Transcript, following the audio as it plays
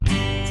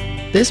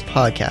This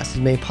podcast is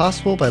made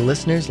possible by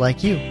listeners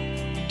like you.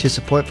 To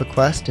support the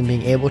Quest in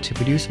being able to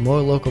produce more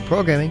local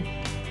programming,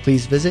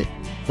 please visit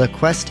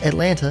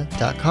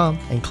thequestatlanta.com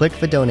and click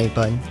the donate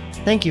button.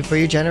 Thank you for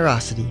your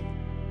generosity.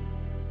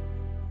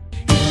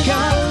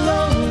 God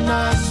alone,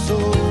 my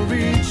soul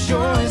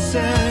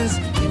rejoices.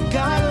 In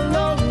God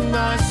alone,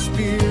 my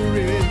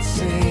spirit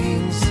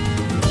sings.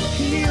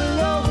 He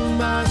alone,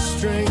 my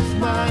strength,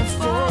 my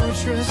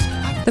fortress.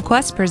 The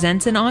Quest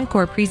presents an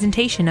encore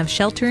presentation of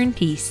Shelter in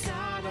Peace.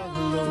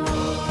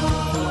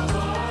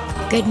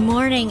 Good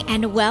morning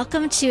and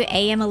welcome to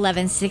AM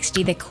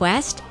 1160 The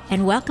Quest,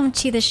 and welcome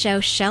to the show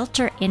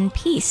Shelter in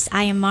Peace.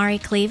 I am Mari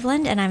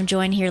Cleveland, and I'm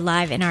joined here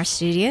live in our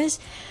studios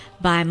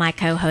by my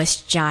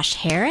co-host Josh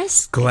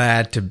Harris.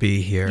 Glad to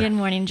be here. Good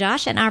morning,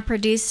 Josh, and our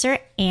producer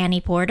Annie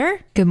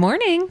Porter. Good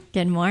morning.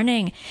 Good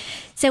morning.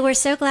 So we're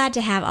so glad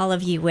to have all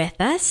of you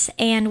with us,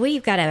 and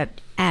we've got a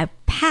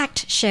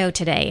packed show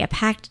today, a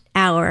packed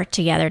hour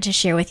together to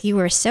share with you.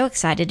 We're so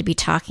excited to be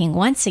talking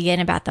once again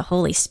about the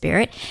Holy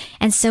Spirit.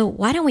 And so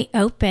why don't we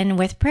open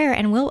with prayer,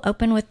 and we'll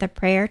open with the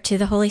prayer to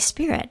the Holy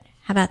Spirit.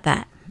 How about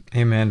that?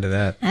 Amen to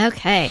that.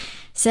 Okay.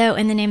 So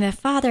in the name of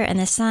the Father and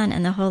the Son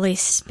and the Holy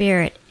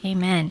Spirit,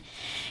 amen.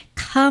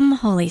 Come,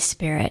 Holy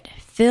Spirit,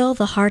 fill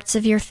the hearts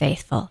of your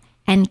faithful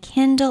and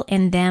kindle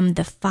in them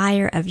the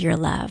fire of your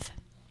love.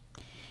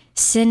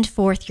 Send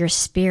forth your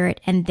Spirit,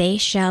 and they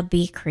shall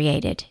be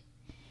created,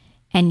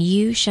 and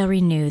you shall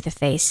renew the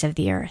face of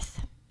the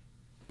earth.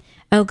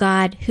 O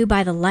God, who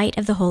by the light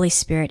of the Holy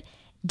Spirit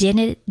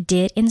did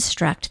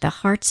instruct the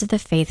hearts of the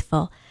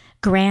faithful,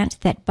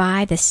 grant that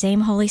by the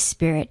same Holy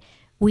Spirit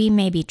we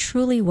may be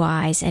truly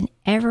wise and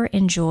ever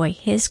enjoy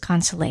his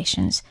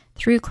consolations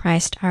through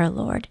Christ our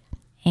Lord.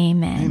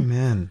 Amen.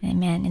 Amen.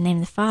 Amen. In the name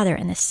of the Father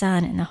and the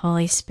Son and the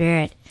Holy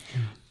Spirit.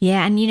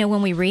 Yeah, and you know,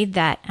 when we read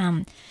that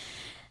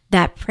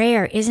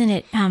prayer, isn't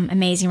it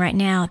amazing right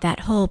now,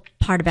 that whole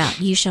part about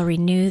you shall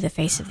renew the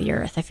face of the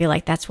earth? I feel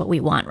like that's what we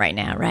want right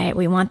now, right?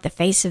 We want the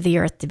face of the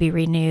earth to be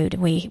renewed.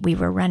 We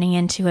were running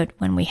into it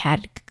when we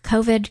had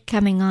COVID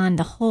coming on,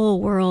 the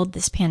whole world,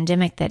 this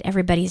pandemic that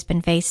everybody's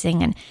been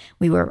facing, and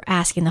we were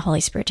asking the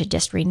Holy Spirit to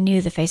just renew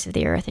the face of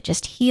the earth. It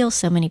just heals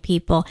so many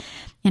people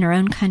in our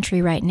own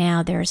country right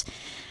now. There's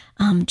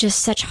just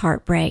such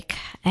heartbreak.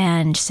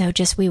 And so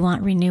just we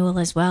want renewal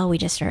as well. We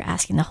just are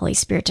asking the Holy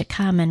Spirit to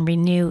come and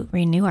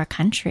renew our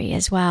country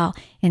as well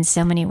in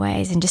so many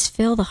ways, and just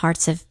fill the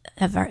hearts of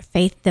our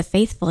faith, the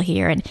faithful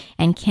here,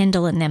 and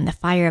kindle in them the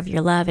fire of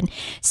your love. And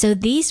so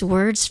these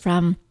words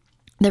from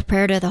the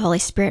prayer to the Holy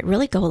Spirit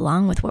really go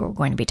along with what we're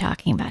going to be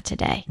talking about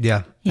today.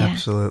 Yeah.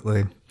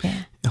 Absolutely.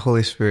 Yeah. The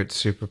Holy Spirit's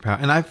super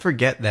powerful. And I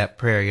forget that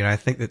prayer. You know, I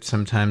think that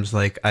sometimes,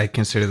 like, I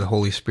consider the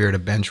Holy Spirit a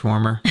bench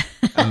warmer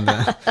on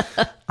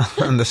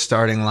the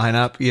starting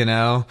lineup, you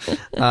know?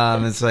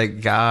 It's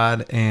like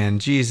God and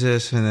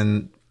Jesus and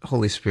then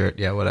Holy Spirit,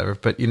 yeah, whatever.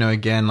 But, you know,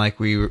 again, like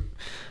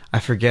I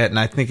forget, and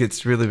I think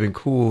it's really been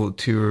cool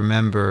to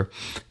remember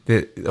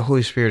that the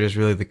Holy Spirit is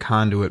really the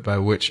conduit by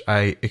which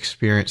I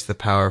experience the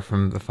power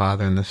from the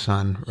Father and the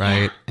Son,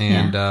 right?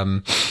 Yeah.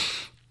 And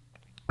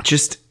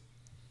just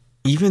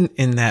even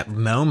in that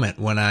moment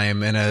when I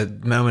am in a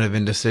moment of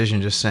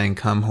indecision, just saying,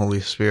 come,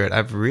 Holy Spirit,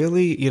 I've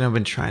really,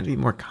 been trying to be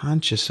more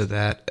conscious of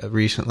that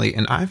recently,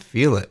 and I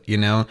feel it,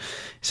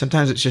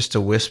 Sometimes it's just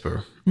a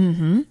whisper,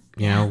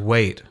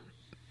 wait,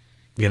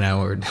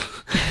 or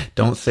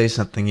don't say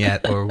something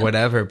yet or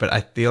whatever, but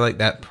I feel like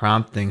that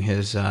prompting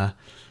has,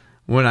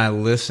 when I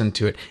listen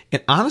to it.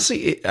 And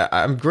honestly,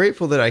 I'm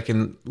grateful that I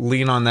can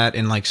lean on that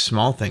in like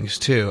small things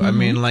too. I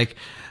mean, like,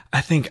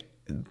 I think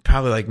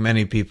probably like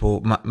many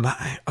people,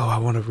 I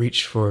want to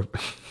reach for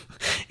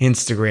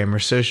Instagram or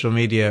social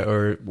media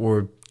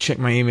or check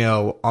my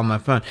email on my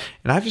phone.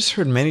 And I've just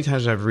heard many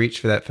times I've reached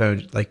for that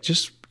phone, like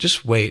just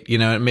wait,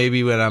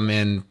 maybe when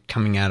I'm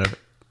coming out of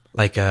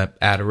like a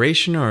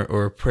adoration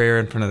or a prayer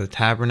in front of the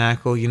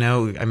tabernacle,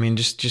 I mean,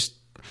 just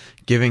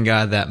giving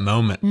God that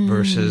moment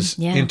versus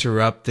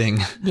interrupting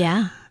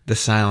the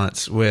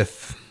silence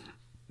with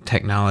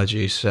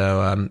technology.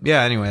 So,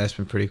 anyway, that's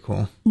been pretty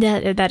cool.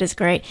 That is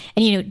great.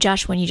 And,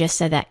 Josh, when you just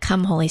said that,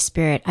 come Holy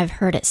Spirit, I've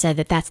heard it said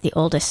that that's the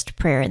oldest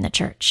prayer in the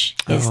church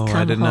is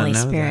come Holy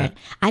Spirit.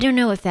 I don't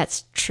know if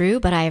that's true,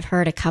 but I have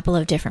heard a couple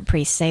of different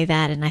priests say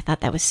that, and I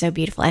thought that was so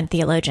beautiful. And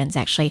theologians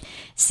actually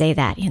say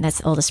that, that's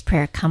the oldest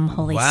prayer, come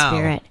Holy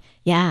Spirit.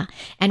 Yeah.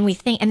 And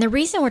and the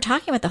reason we're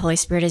talking about the Holy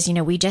Spirit is,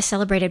 we just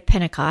celebrated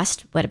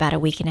Pentecost, about a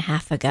week and a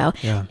half ago.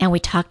 Yeah. And we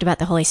talked about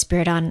the Holy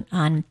Spirit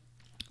on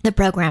the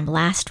program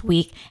last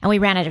week, and we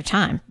ran out of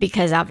time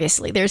because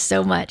obviously there's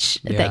so much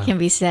that can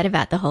be said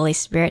about the Holy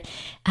Spirit.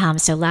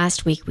 So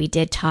last week we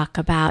did talk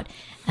about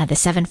the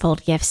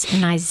sevenfold gifts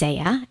in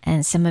Isaiah,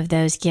 and some of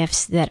those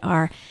gifts that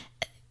are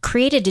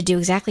created to do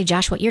exactly,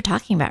 Josh, what you're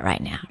talking about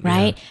right now,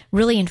 right? Yeah.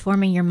 Really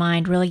informing your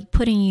mind, really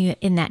putting you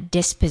in that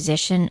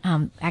disposition.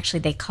 Actually,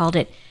 they called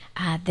it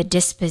the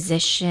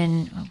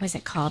disposition. What was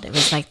it called? It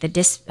was like the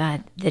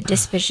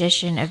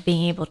disposition of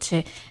being able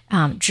to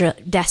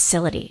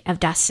docility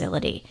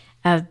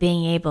of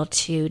being able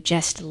to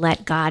just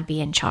let God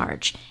be in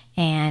charge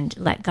and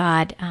let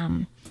God,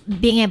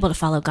 being able to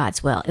follow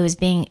God's will. It was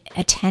being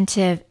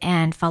attentive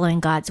and following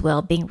God's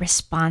will, being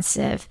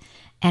responsive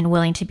and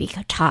willing to be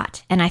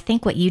taught. And I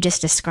think what you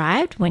just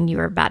described when you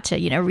were about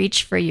to,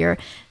 reach for your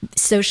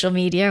social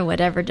media or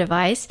whatever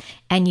device,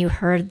 and you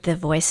heard the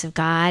voice of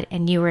God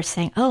and you were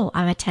saying, oh,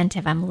 I'm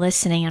attentive, I'm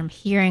listening, I'm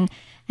hearing,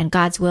 and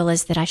God's will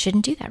is that I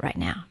shouldn't do that right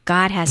now.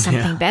 God has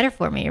something better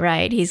for me,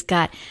 right? He's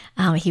got,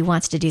 he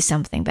wants to do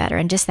something better.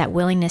 And just that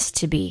willingness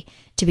to be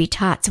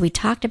taught. So we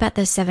talked about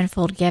those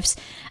sevenfold gifts.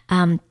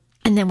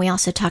 And then we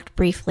also talked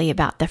briefly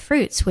about the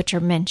fruits, which are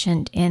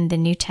mentioned in the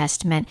New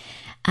Testament.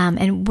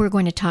 And we're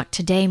going to talk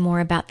today more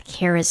about the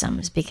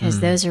charisms, because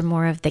those are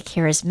more of the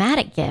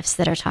charismatic gifts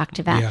that are talked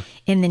about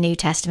in the New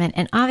Testament.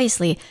 And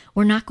obviously,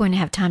 we're not going to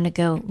have time to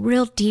go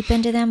real deep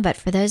into them. But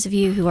for those of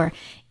you who are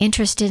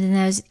interested in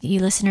those, you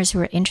listeners who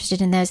are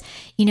interested in those,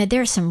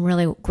 there are some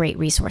really great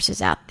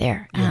resources out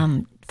there.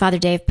 Father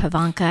Dave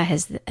Pavanka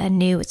has a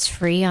new, it's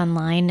free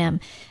online,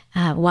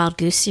 Wild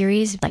Goose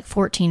series, like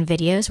 14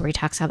 videos where he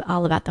talks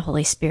all about the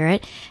Holy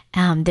Spirit.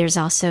 There's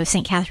also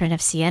St. Catherine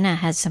of Siena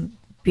has some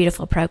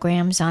beautiful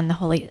programs on the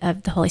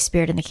Holy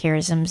Spirit and the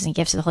charisms and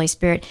gifts of the Holy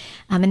Spirit.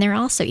 And there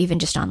are also, even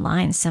just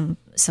online, some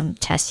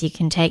tests you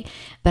can take.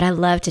 But I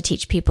love to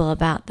teach people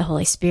about the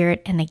Holy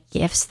Spirit and the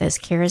gifts, those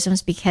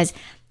charisms, because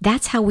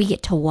that's how we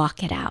get to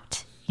walk it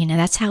out.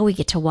 That's how we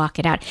get to walk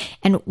it out.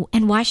 And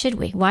why should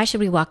we? Why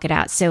should we walk it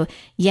out? So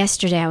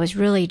yesterday I was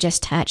really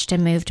just touched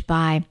and moved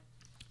by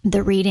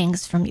the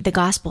readings from the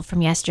gospel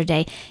from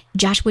yesterday.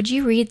 Josh, would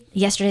you read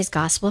yesterday's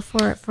gospel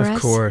for us?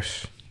 Of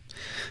course.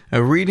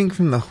 A reading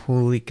from the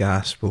Holy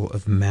Gospel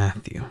of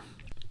Matthew.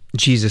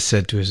 Jesus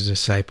said to his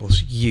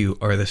disciples, "You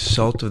are the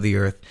salt of the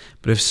earth,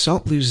 but if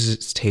salt loses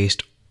its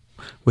taste,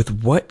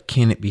 with what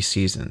can it be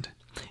seasoned?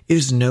 It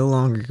is no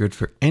longer good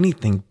for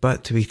anything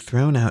but to be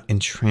thrown out and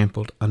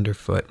trampled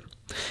underfoot.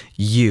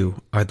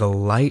 You are the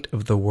light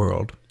of the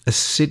world. A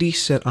city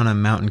set on a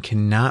mountain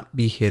cannot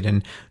be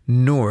hidden,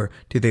 nor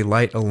do they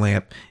light a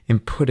lamp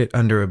and put it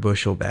under a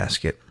bushel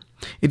basket.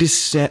 It is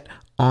set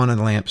on a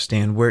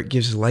lampstand where it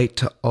gives light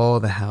to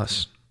all the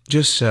house.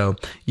 Just so,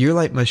 your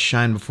light must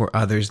shine before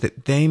others,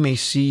 that they may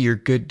see your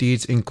good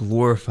deeds and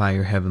glorify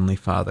your heavenly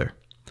Father."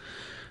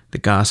 The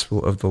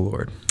Gospel of the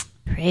Lord.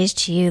 Praise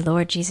to you,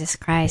 Lord Jesus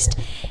Christ.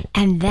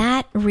 And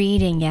that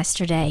reading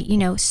yesterday,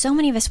 so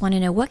many of us want to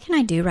know, what can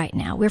I do right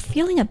now? We're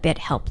feeling a bit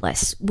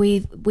helpless.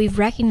 We've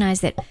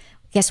recognized that,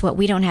 guess what?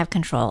 We don't have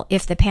control.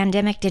 If the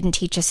pandemic didn't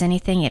teach us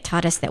anything, it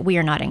taught us that we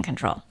are not in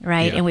control,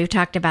 right? Yeah. And we've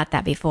talked about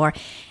that before.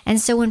 And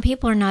so when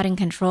people are not in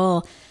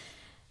control,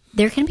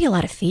 there can be a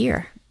lot of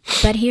fear.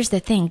 But here's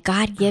the thing.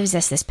 God gives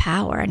us this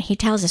power, and he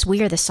tells us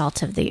we are the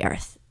salt of the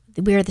earth.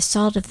 We are the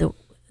salt of the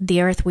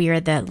earth. We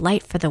are the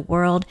light for the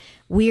world.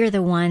 We are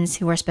the ones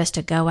who are supposed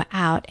to go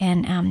out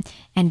and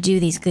do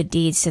these good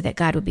deeds so that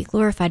God would be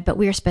glorified. But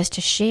we are supposed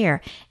to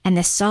share. And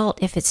the salt,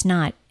 if it's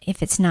not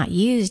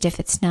used, if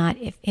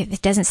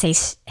it doesn't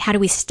say, how do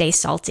we stay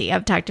salty?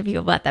 I've talked to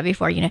people about that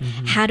before.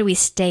 How do we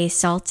stay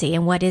salty,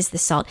 and what is the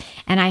salt?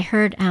 And I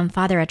heard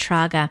Father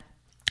Atraga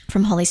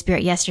from Holy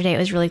Spirit yesterday. It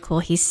was really cool.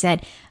 He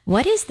said,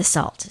 what is the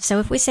salt? So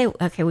if we say,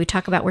 okay, we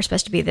talk about we're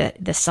supposed to be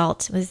the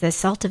salt. Was the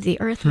salt of the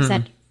earth? Was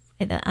that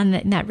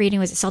in that reading,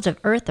 was it salt of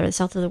earth or the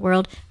salt of the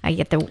world? I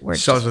get the word.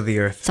 Salt of the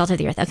earth. Salt of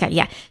the earth. Okay,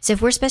 yeah. So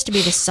if we're supposed to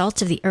be the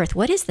salt of the earth,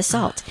 what is the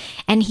salt?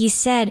 And he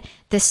said,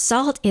 the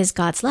salt is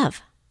God's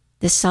love.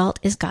 The salt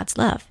is God's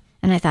love.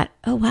 And I thought,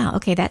 oh, wow,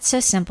 okay, that's so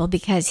simple,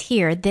 because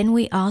then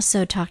we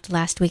also talked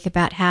last week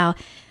about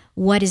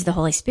what is the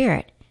Holy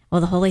Spirit?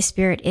 Well, the Holy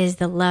Spirit is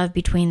the love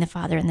between the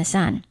Father and the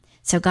Son.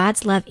 So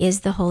God's love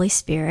is the Holy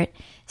Spirit.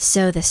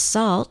 So the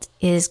salt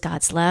is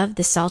God's love.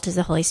 The salt is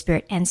the Holy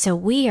Spirit. And so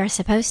we are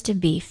supposed to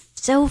be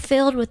so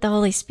filled with the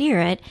Holy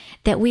Spirit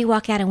that we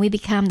walk out and we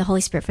become the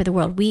Holy Spirit for the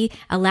world. We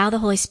allow the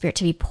Holy Spirit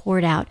to be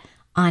poured out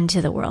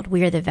onto the world.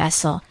 We are the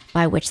vessel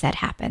by which that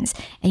happens.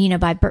 And,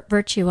 by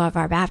virtue of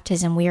our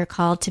baptism, we are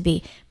called to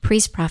be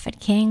priest, prophet,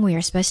 king. We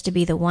are supposed to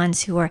be the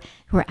ones who are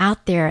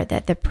out there,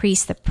 the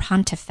priest, the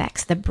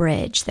pontifex, the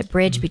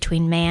bridge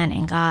between man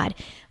and God.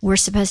 We're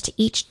supposed to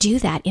each do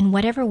that in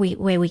whatever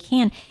way we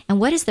can. And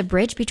what is the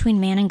bridge between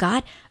man and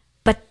God?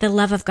 But the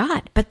love of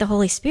God, but the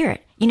Holy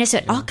Spirit. So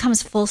it all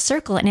comes full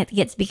circle, and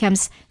it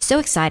becomes so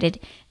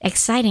exciting.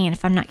 And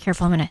if I'm not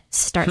careful, I'm going to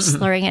start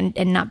slurring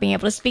and not being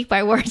able to speak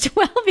my words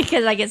well,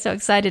 because I get so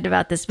excited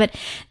about this. But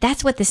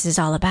that's what this is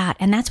all about.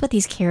 And that's what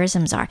these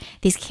charisms are.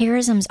 These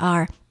charisms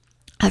are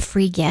a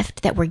free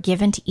gift that were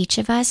given to each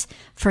of us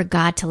for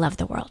God to love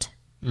the world.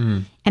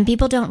 Mm. And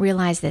people don't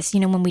realize this.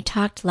 When we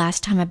talked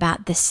last time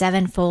about the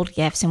sevenfold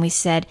gifts, and we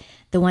said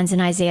the ones in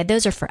Isaiah,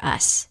 those are for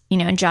us.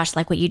 And Josh,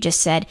 like what you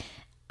just said,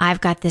 I've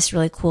got this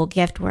really cool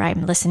gift where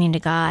I'm listening to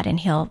God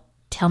and he'll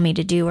tell me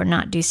to do or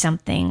not do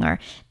something, or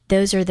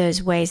those are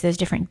those ways,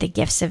 the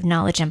gifts of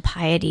knowledge and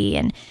piety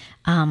and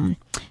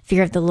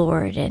fear of the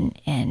Lord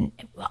and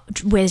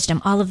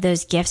wisdom. All of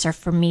those gifts are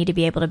for me to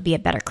be able to be a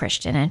better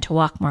Christian and to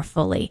walk more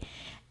fully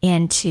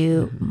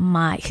into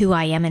who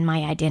I am and my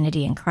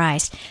identity in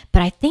Christ.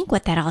 But I think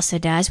what that also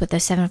does, what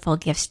those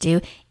sevenfold gifts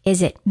do,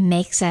 is it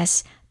makes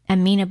us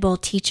amenable,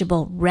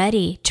 teachable,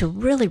 ready to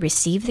really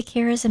receive the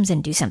charisms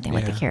and do something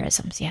with the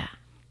charisms. Yeah.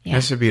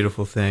 That's a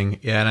beautiful thing.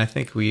 Yeah, and I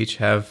think we each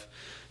have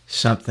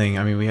something.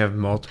 I mean, we have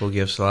multiple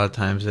gifts a lot of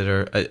times that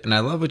are, and I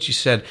love what you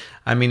said.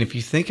 I mean, if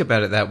you think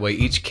about it that way,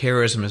 each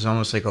charism is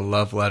almost like a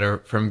love letter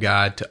from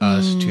God to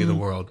us, to the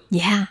world.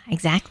 Yeah,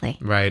 exactly.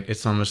 Right.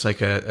 It's almost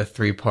like a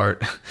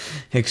 3-part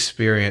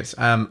experience.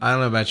 I don't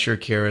know about your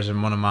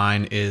charism. One of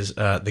mine is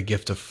the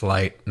gift of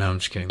flight. No, I'm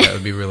just kidding. That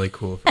would be really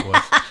cool if it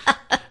was.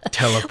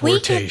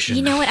 Teleportation.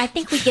 You know what? I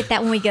think we get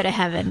that when we go to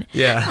heaven.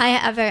 Yeah. I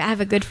have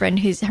a good friend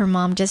her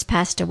mom just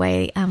passed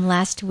away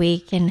last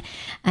week,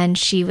 and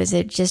she was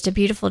just a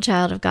beautiful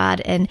child of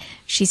God, and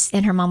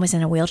her mom was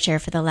in a wheelchair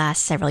for the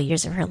last several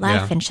years of her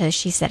life, and so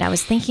she said, I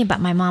was thinking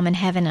about my mom in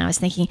heaven, and I was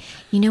thinking,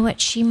 you know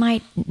what? She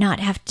might not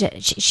have to.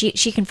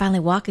 She can finally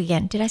walk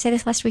again. Did I say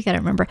this last week? I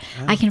don't remember.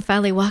 I can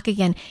finally walk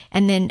again,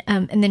 and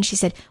then she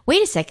said,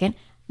 wait a second.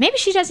 Maybe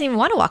she doesn't even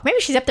want to walk. Maybe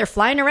she's up there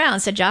flying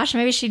around. So, Josh,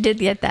 maybe she did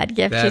get that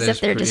gift. She's up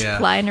there just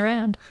flying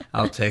around.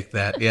 I'll take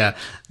that. Yeah,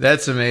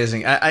 that's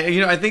amazing.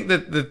 I think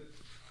that the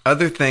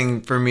other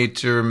thing for me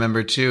to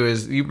remember, too,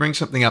 is you bring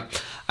something up.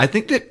 I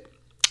think that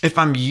if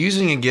I'm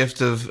using a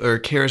gift or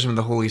charism of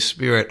the Holy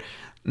Spirit,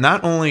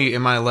 not only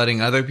am I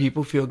letting other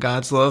people feel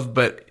God's love,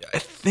 but I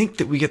think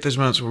that we get those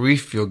moments where we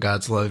feel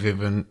God's love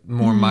even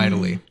more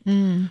mightily.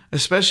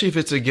 Especially if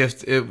it's a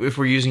gift, if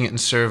we're using it in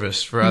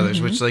service for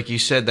others, which, like you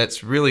said,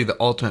 that's really the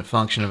ultimate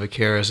function of a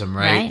charism,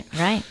 right?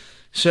 Right.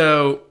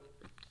 So,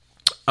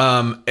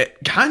 it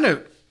kind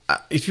of,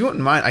 if you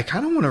wouldn't mind, I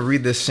kind of want to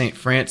read this St.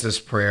 Francis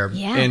prayer.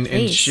 Yeah, and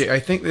please.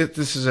 I think that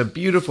this is a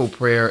beautiful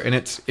prayer,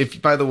 and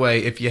by the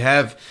way, if you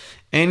have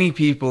any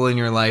people in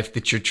your life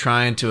that you're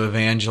trying to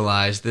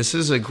evangelize, this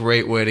is a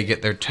great way to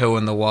get their toe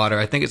in the water.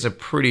 I think it's a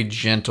pretty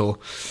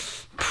gentle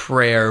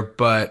prayer,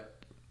 but,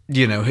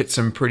 hit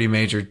some pretty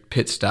major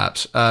pit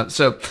stops.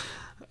 So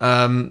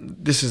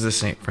this is the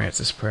St.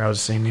 Francis prayer. I'll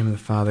just say in the name of the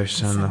Father,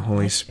 Son, and the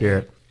Holy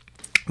Spirit.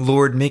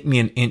 Lord, make me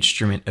an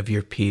instrument of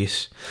your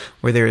peace.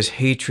 Where there is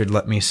hatred,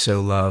 let me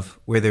sow love.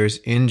 Where there is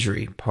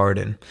injury,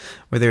 pardon.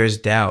 Where there is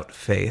doubt,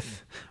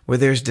 faith. Where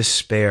there is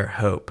despair,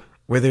 hope.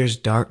 Where there is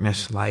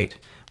darkness, light.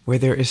 Where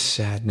there is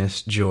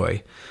sadness,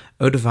 joy.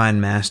 O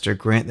divine Master,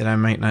 grant that I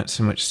might not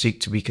so much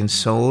seek to be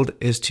consoled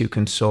as to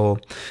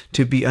console,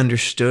 to be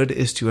understood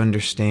as to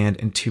understand,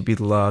 and to be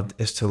loved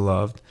as to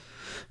love.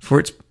 For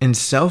it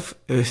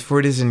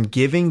is in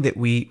giving that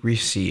we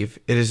receive,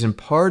 it is in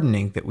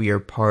pardoning that we are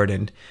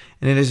pardoned,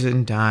 and it is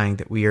in dying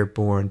that we are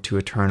born to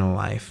eternal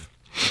life.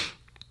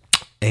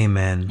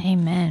 Amen.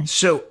 Amen.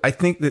 So I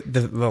think that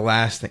the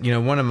last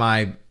thing, one of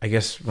my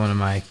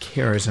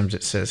charisms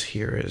it says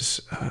here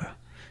is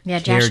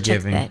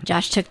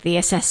Josh took the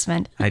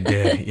assessment. I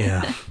did,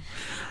 yeah.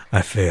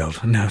 I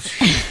failed. No,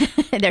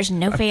 there's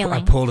no failing.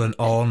 I pulled an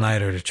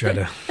all-nighter to try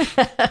to...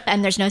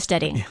 And there's no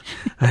studying.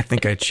 I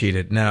think I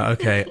cheated. No,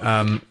 okay.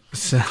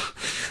 So I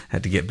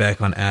had to get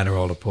back on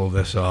Adderall to pull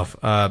this off.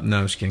 No,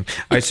 I'm just kidding.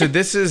 All right, so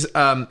this is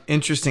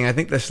interesting. I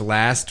think this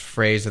last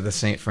phrase of the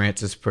St.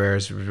 Francis prayer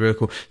is really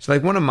cool. So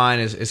like one of mine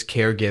is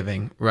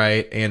caregiving,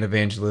 right, and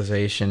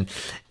evangelization.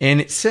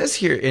 And it says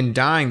here, in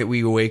dying that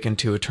we awaken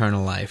to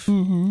eternal life.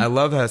 I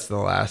love that's the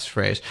last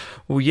phrase.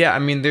 Well, yeah, I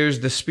mean, there's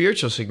the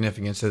spiritual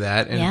significance of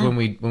that. And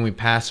when we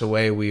pass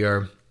away, we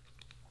are...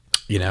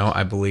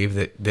 I believe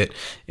that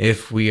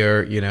if we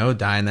are,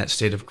 die in that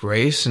state of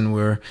grace and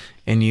we're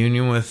in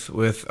union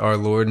with our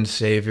Lord and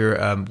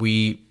Savior,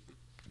 we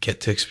get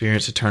to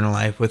experience eternal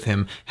life with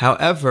Him.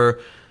 However,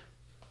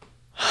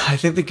 I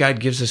think that God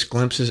gives us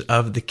glimpses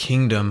of the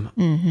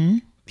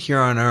kingdom here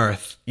on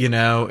earth,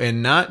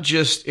 and not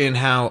just in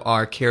how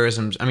our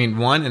charisms,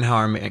 in how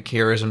our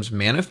charisms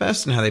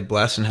manifest and how they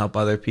bless and help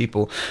other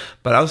people.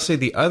 But I'll say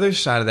the other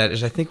side of that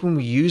is I think when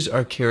we use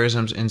our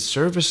charisms in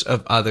service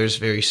of others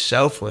very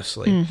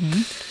selflessly,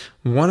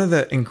 one of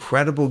the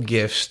incredible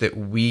gifts that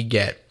we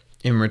get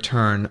in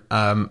return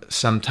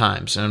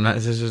sometimes, and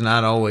this is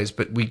not always,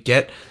 but we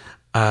get,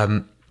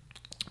 I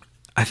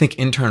think,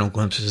 internal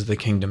glimpses of the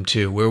kingdom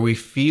too, where we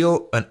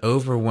feel an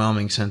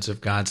overwhelming sense of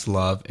God's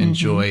love and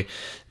joy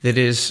that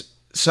is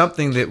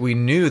something that we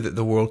knew that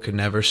the world could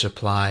never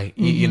supply.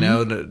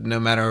 No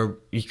matter,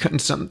 you couldn't,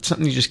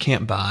 something you just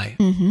can't buy.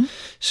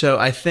 So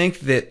I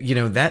think that,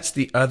 that's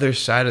the other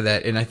side of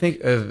that. And I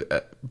think of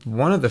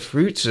one of the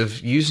fruits of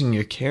using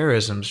your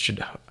charisms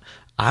should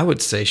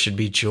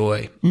be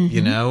joy,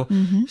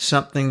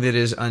 something that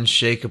is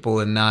unshakable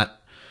and not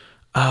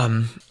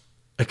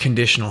a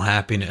conditional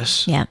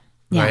happiness. Yeah.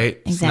 Yeah,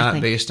 right? Exactly. It's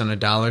not based on a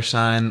dollar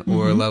sign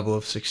or a level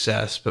of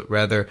success, but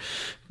rather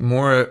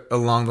more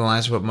along the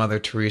lines of what Mother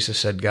Teresa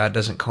said, God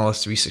doesn't call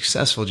us to be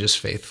successful, just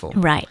faithful.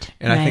 Right.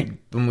 And I think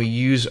when we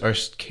use our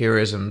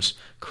charisms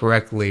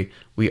correctly,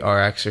 we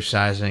are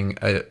exercising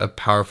a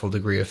powerful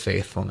degree of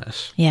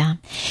faithfulness. Yeah.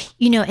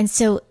 And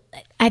so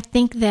I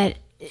think that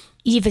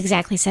you've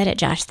exactly said it,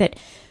 Josh, that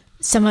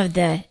some of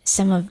the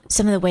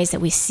ways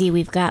that we see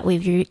we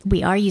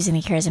are using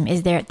the charism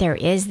is there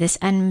is this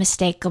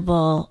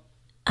unmistakable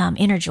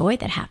inner joy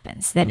that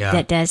happens,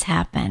 that does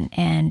happen,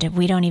 and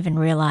we don't even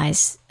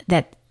realize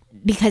that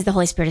because the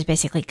Holy Spirit has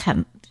basically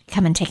come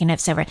and taken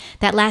us over.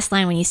 That last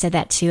line when you said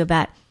that too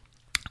about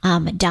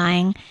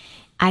dying,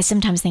 I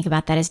sometimes think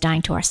about that as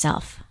dying to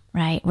ourselves,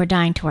 right? We're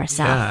dying to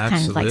ourselves,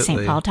 kind of like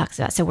St. Paul talks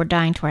about. So we're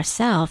dying to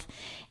ourselves,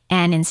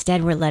 and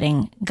instead we're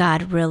letting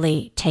God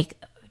really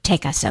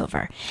take us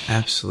over.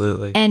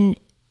 Absolutely. And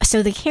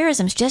so the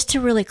charisms, just to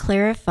really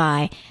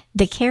clarify,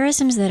 the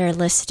charisms that are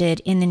listed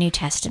in the New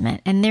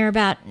Testament, and they're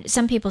about,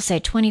 some people say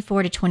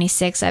 24 to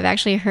 26. I've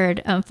actually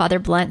heard Father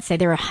Blunt say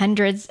there are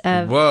hundreds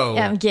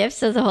of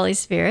gifts of the Holy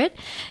Spirit.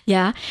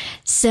 Yeah.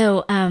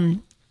 So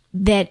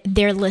that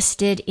they're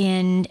listed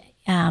in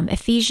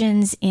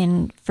Ephesians,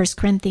 in 1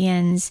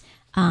 Corinthians,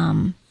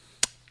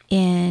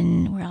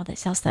 in where all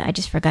this else that I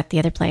just forgot the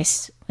other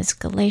place was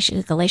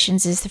Galatians.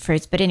 Galatians is the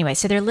fruits, but anyway,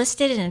 so they're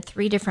listed in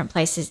 3 different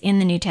places in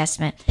the New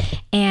Testament,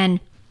 and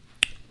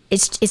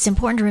it's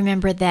important to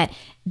remember that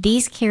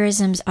these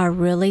charisms are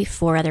really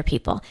for other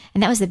people,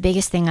 and that was the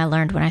biggest thing I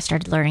learned when I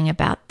started learning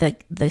about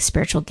the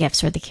spiritual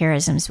gifts or the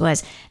charisms,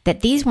 was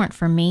that these weren't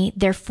for me;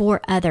 they're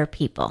for other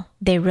people.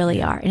 They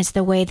really are, and it's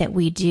the way that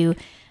we do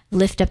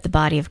lift up the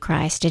body of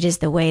Christ. It is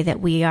the way that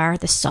we are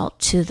the salt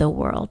to the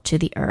world, to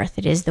the earth.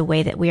 It is the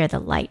way that we are the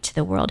light to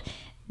the world.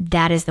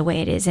 That is the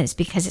way it is. And it's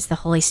because it's the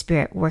Holy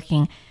Spirit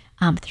working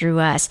through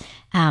us.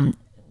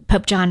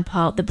 Pope John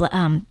Paul,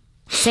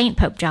 Saint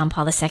Pope John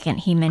Paul II,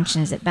 he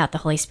mentions about the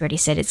Holy Spirit. He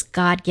said it's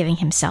God giving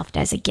himself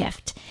as a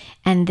gift.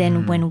 And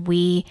then when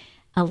we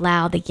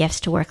allow the gifts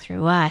to work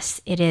through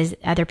us, it is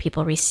other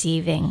people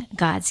receiving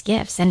God's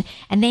gifts. And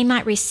they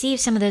might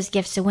receive some of those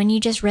gifts. So when you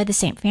just read the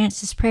St.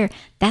 Francis prayer,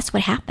 that's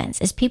what happens,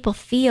 is people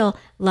feel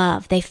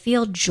love, they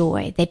feel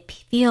joy, they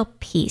feel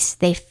peace,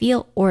 they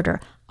feel order.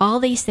 All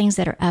these things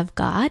that are of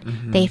God,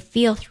 they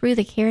feel through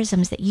the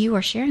charisms that you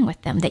are sharing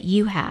with them, that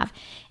you have.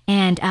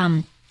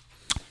 And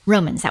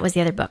Romans, that was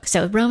the other book.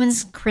 So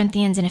Romans,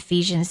 Corinthians, and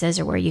Ephesians, those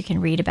are where you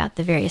can read about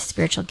the various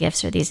spiritual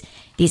gifts or these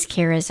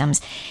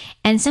charisms.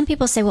 And some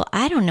people say, well,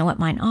 I don't know what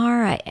mine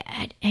are.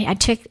 I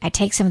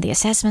take some of the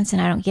assessments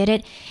and I don't get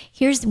it.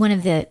 Here's one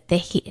of the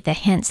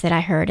hints that I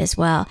heard as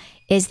well,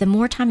 is the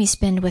more time you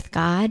spend with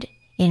God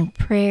in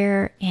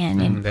prayer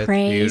and in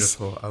praise,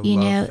 beautiful. I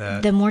love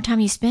that. The more time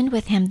you spend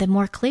with him, the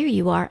more clear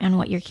you are on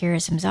what your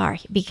charisms are,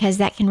 because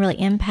that can really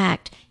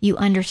impact you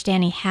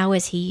understanding how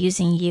is he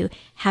using you,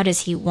 how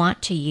does he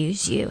want to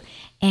use you.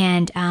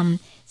 And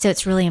so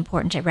it's really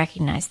important to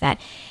recognize that.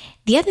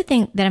 The other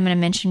thing that I'm going to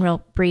mention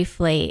real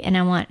briefly, and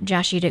I want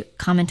Josh, you to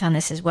comment on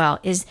this as well,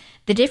 is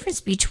the difference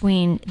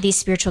between these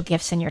spiritual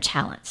gifts and your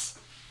talents.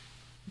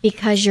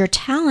 Because your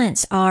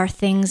talents are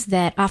things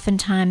that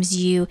oftentimes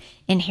you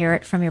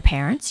inherit from your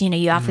parents. You know,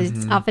 you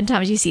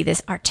oftentimes you see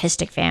this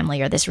artistic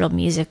family or this real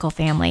musical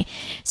family.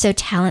 So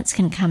talents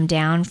can come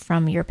down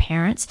from your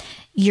parents.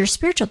 Your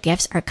spiritual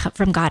gifts are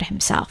from God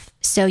himself.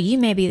 So you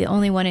may be the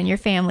only one in your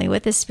family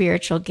with a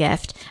spiritual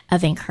gift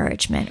of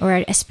encouragement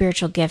or a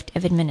spiritual gift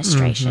of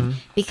administration,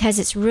 because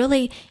it's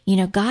really, you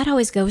know, God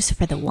always goes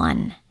for the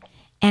one.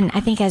 And I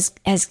think as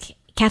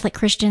Catholic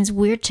Christians,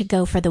 we're to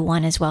go for the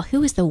one as well.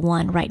 Who is the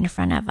one right in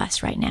front of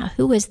us right now?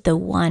 Who is the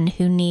one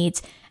who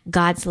needs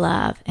God's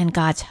love and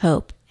God's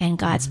hope and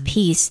God's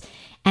peace?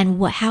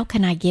 And how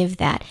can I give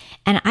that?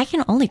 And I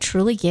can only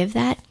truly give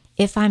that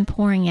if I'm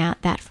pouring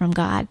out that from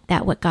God,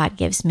 that what God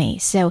gives me.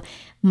 So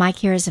my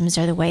charisms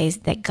are the ways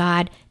that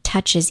God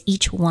touches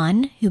each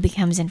one who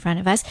becomes in front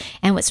of us.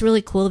 And what's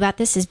really cool about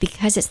this is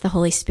because it's the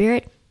Holy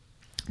Spirit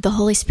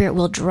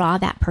will draw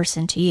that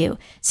person to you.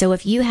 So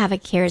if you have a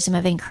charism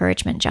of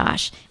encouragement,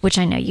 Josh, which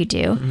I know you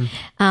do,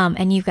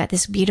 and you've got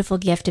this beautiful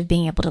gift of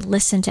being able to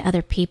listen to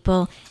other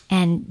people,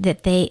 and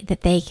that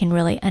they can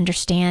really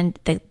understand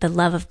the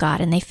love of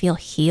God, and they feel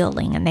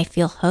healing and they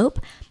feel hope,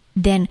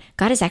 then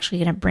God is actually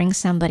going to bring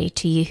somebody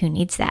to you who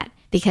needs that,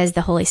 because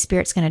the Holy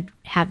Spirit's going to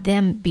have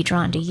them be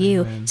drawn to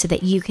you so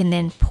that you can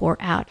then pour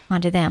out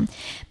onto them.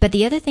 But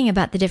the other thing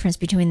about the difference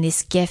between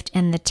this gift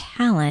and the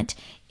talent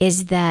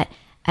is that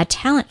a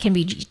talent can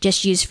be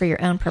just used for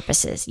your own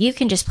purposes. You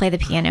can just play the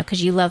piano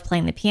because you love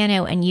playing the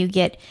piano and you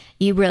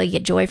really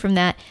get joy from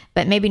that,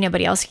 but maybe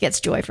nobody else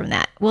gets joy from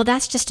that. Well,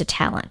 that's just a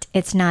talent.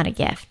 It's not a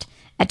gift.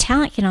 A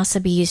talent can also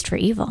be used for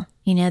evil.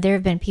 You know, there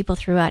have been people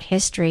throughout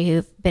history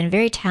who've been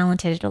very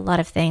talented at a lot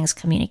of things,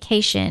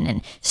 communication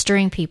and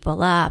stirring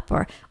people up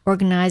or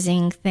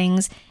organizing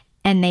things,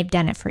 and they've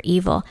done it for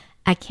evil.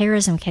 A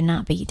charism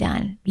cannot be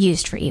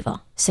used for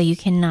evil. So you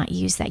cannot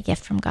use that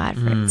gift from God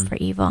for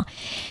evil.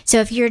 So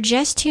if you're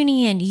just tuning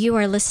in, you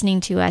are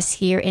listening to us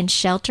here in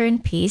Shelter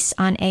and Peace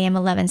on AM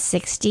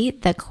 1160,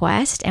 The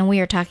Quest, and we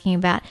are talking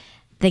about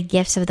the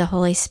gifts of the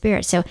Holy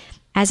Spirit. So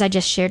as I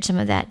just shared some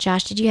of that,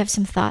 Josh, did you have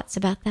some thoughts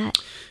about that?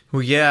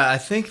 Well, yeah, I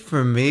think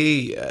for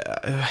me,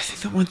 I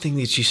think the one thing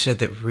that you said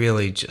that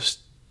really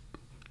just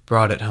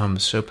brought it home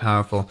is so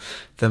powerful.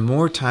 The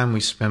more time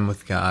we spend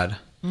with God,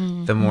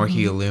 the more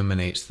he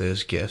illuminates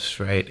those gifts,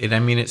 right? And I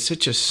mean, it's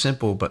such a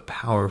simple but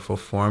powerful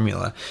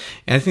formula.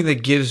 And I think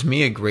that gives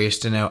me a grace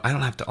to know I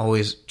don't have to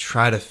always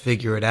try to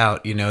figure it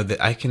out, you know,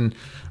 that I can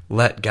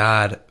let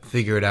God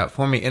figure it out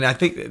for me. And I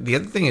think the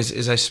other thing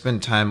is I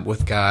spend time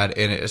with God,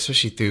 and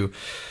especially through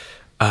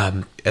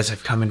as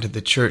I've come into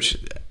the church,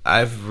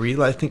 I've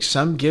realized, I think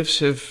some gifts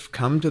have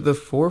come to the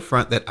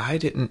forefront that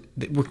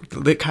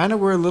that kind of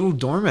were a little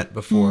dormant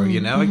before,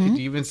 you know? I could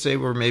even say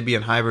we're maybe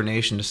in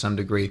hibernation to some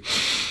degree.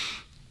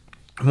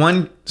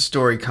 One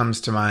story comes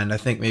to mind. I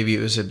think maybe it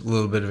was a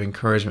little bit of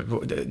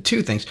encouragement.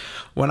 Two things.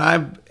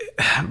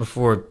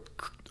 Before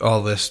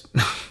all this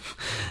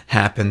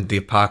happened, the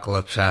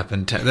apocalypse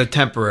happened, the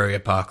temporary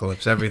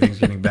apocalypse. Everything's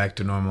getting back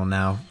to normal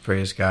now,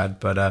 praise God.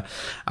 But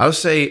I'll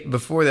say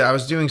before that, I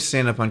was doing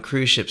stand-up on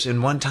cruise ships,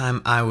 and one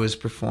time I was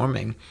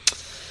performing.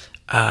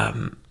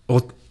 When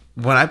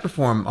I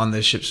perform on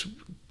those ships,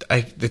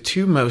 the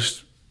two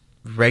most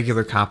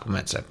regular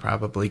compliments I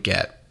probably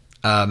get,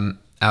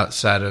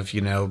 outside of,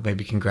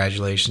 maybe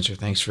congratulations or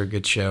thanks for a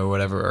good show or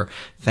whatever, or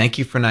thank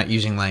you for not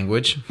using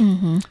language.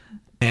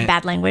 And,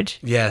 bad language.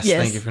 Yes,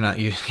 thank you for not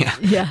using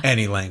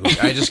any language.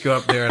 I just go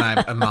up there and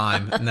I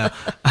mime. No.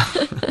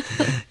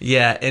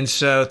 Yeah, and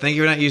so thank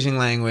you for not using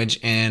language,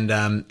 and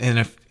in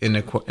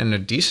a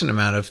decent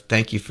amount of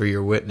thank you for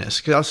your witness,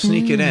 because I'll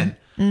sneak it in.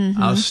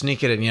 I'll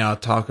sneak it in. I'll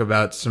talk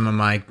about some of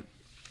my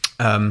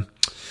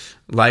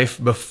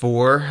life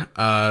before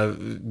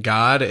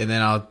God, and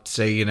then I'll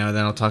say, then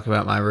I'll talk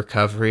about my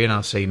recovery, and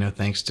I'll say,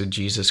 thanks to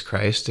Jesus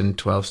Christ and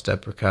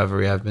 12-step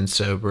recovery, I've been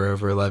sober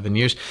over 11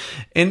 years.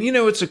 And,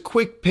 it's a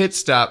quick pit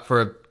stop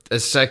for a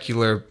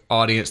secular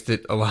audience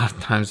that a lot of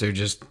times they're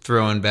just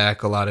throwing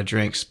back a lot of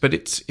drinks, but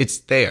it's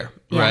there,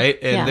 right?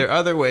 And there are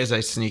other ways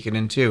I sneak it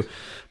in too.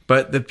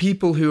 But the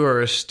people who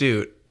are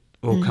astute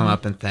will come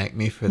up and thank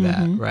me for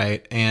that,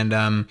 right?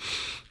 And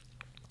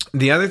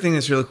the other thing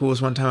that's really cool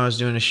is one time I was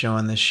doing a show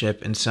on this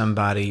ship, and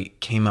somebody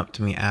came up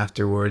to me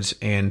afterwards,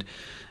 and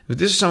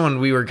this is someone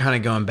we were kind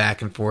of going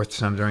back and forth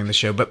some during the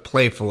show, but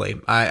playfully.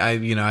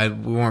 We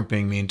weren't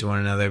being mean to one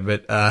another,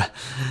 but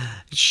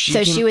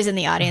she was in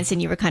the audience, and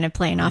you were kind of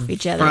playing off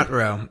each other. Front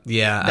row,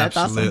 yeah, that's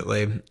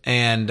absolutely. Awesome.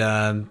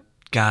 And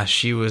gosh,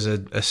 she was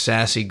a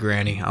sassy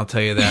granny. I'll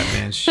tell you that,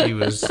 man. She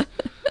was,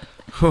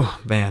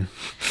 man.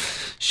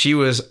 She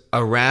was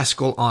a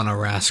rascal on a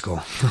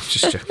rascal.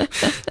 Just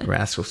a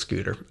rascal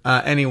scooter.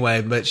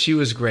 Anyway, but she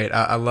was great.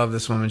 I love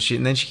this woman.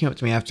 And then she came up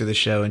to me after the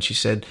show and she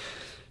said,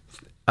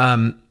 we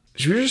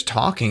were just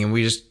talking, and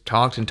we just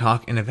talked and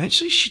talked. And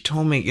eventually she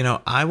told me,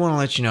 I want to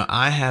let you know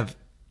I have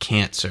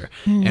cancer.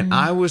 And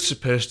I was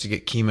supposed to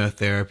get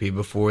chemotherapy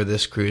before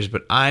this cruise,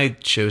 but I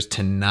chose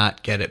to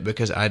not get it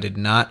because I did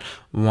not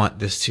want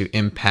this to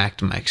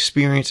impact my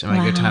experience and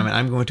my good time. And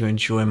I'm going to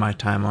enjoy my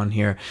time on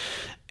here.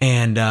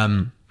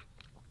 And,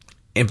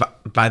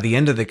 by the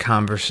end of the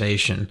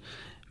conversation,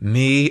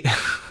 me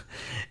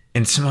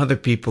and some other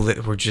people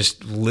that were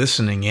just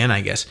listening in, I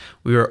guess,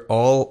 we were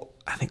all,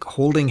 I think,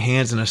 holding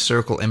hands in a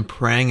circle and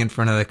praying in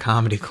front of the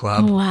comedy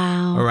club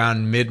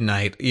around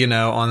midnight,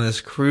 on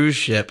this cruise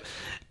ship.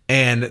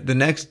 And the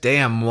next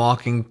day I'm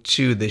walking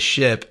to the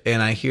ship,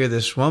 and I hear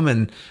this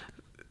woman,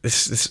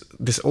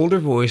 this older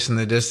voice in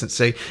the distance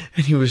say,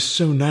 and he was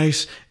so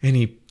nice, and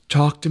he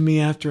talked to me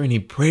after, and he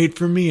prayed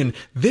for me, and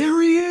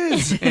there he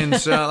is. And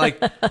so,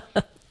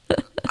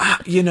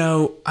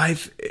 I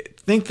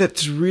think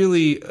that's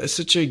really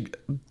such a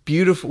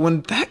beautiful,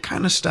 when that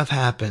kind of stuff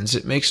happens,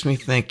 it makes me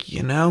think,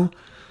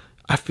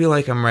 I feel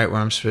like I'm right where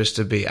I'm supposed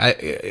to be.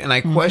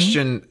 I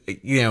question,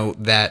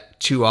 that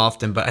too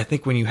often, but I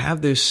think when you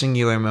have those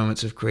singular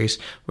moments of grace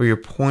where you're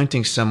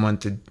pointing someone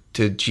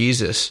to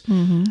Jesus,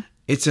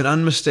 it's an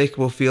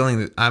unmistakable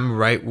feeling that I'm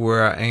right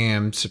where I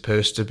am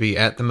supposed to be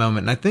at the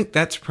moment. And I think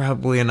that's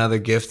probably another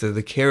gift of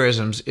the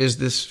charisms, is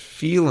this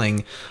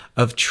feeling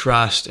of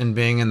trust and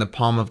being in the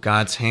palm of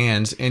God's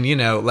hands. And,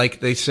 like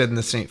they said in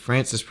the St.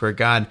 Francis prayer,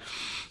 God,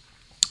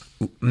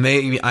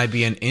 may I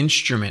be an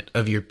instrument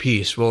of your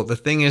peace. Well, the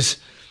thing is,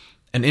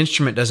 an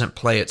instrument doesn't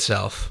play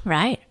itself.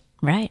 Right.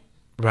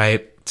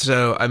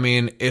 So,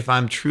 if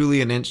I'm truly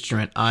an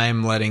instrument,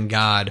 I'm letting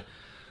God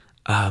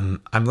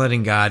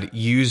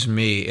use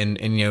me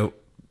and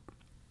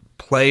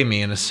play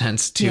me in a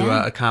sense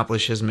to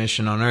accomplish his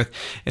mission on earth.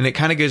 And it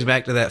kind of goes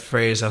back to that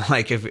phrase of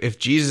if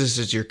Jesus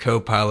is your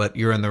co-pilot,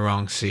 you're in the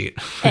wrong seat.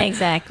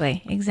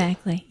 Exactly.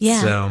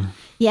 Yeah. So,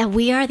 yeah,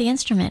 we are the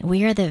instrument.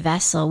 We are the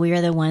vessel. We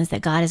are the ones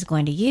that God is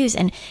going to use.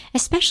 And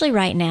especially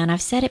right now, and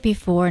I've said it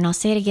before and I'll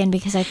say it again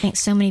because I think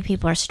so many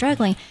people are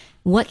struggling.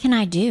 What can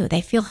I do?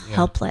 They feel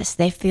helpless.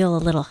 They feel a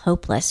little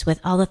hopeless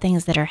with all the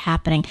things that are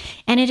happening.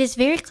 And it is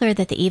very clear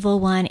that the evil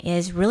one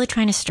is really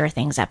trying to stir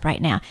things up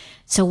right now.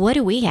 So what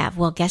do we have?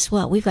 Well, guess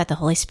what? We've got the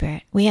Holy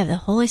Spirit. We have the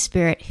Holy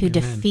Spirit who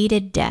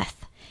defeated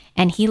death,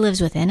 and he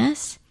lives within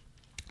us.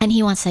 And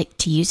he wants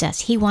to use us.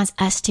 He wants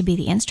us to be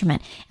the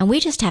instrument. And we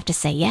just have to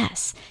say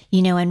yes,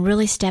 and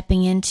really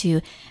stepping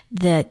into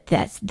that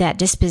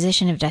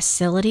disposition of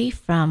docility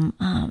from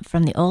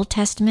the Old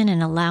Testament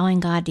and allowing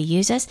God to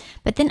use us,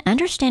 but then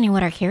understanding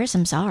what our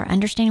charisms are,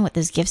 understanding what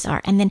those gifts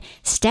are, and then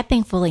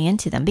stepping fully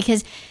into them.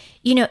 Because,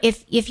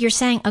 if you're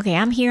saying, okay,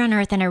 I'm here on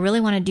earth and I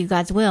really want to do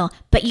God's will,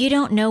 but you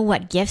don't know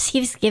what gifts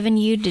he's given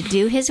you to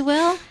do his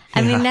will,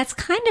 I mean, that's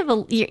kind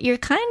of you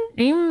kind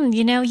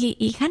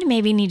of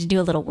maybe need to do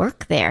a little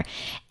work there.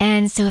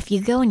 And so if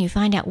you go and you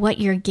find out what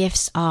your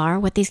gifts are,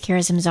 what these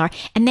charisms are,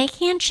 and they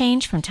can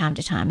change from time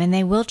to time, and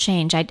they will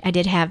change. I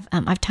did have,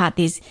 I've taught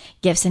these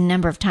gifts a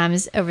number of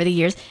times over the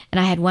years, and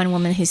I had one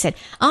woman who said,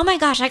 "Oh my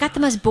gosh, I got the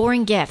most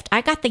boring gift.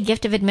 I got the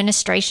gift of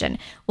administration."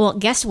 Well,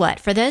 guess what?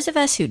 For those of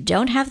us who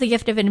don't have the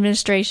gift of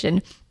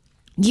administration,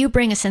 you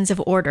bring a sense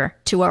of order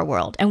to our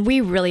world, and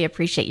we really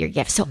appreciate your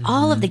gifts. So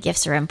all of the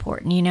gifts are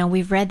important.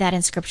 We've read that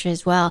in Scripture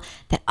as well,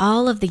 that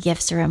all of the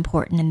gifts are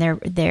important,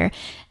 and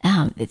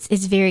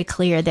it's very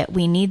clear that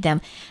we need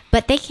them.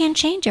 But they can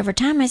change over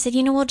time. I said,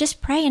 we'll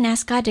just pray and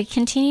ask God to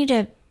continue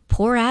to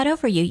pour out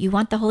over you. You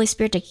want the Holy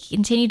Spirit to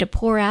continue to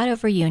pour out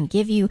over you and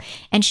give you.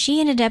 And she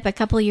ended up a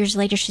couple of years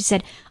later, she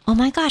said, "Oh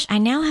my gosh, I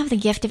now have the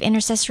gift of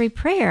intercessory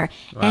prayer."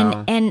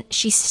 Wow. And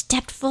she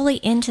stepped fully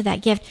into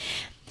that gift.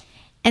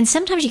 And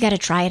sometimes you got to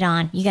try it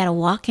on. You got to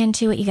walk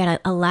into it. You got to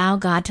allow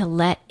God to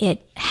let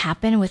it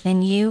happen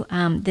within you.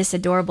 This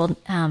adorable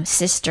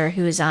sister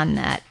who is on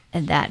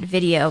that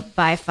video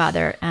by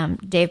Father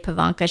Dave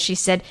Pavanka, she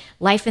said,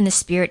 "Life in the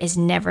Spirit is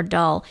never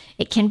dull.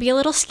 It can be a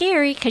little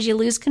scary because you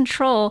lose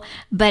control,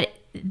 but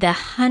the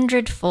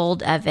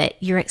 100-fold of it,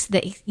 you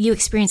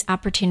experience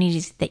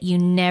opportunities that you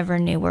never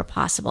knew were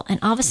possible. And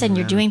all of a sudden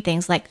you're doing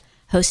things like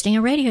hosting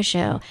a radio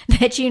show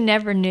that you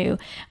never knew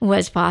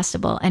was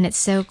possible. And it's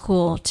so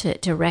cool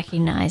to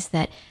recognize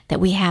that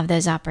we have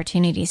those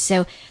opportunities.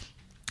 So,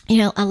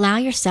 allow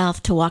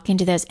yourself to walk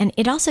into those. And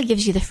it also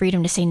gives you the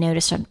freedom to say no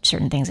to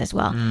certain things as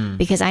well.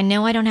 Because I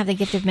know I don't have the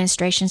gift of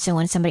administration. So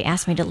when somebody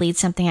asks me to lead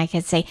something, I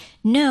could say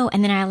no.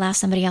 And then I allow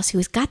somebody else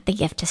who's got the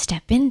gift to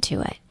step into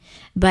it.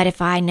 But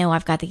if I know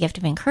I've got the gift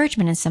of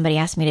encouragement and somebody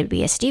asks me to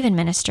be a Stephen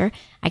minister,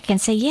 I can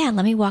say, yeah,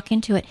 let me walk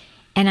into it.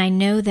 And I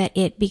know that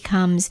it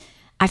becomes...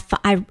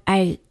 I'm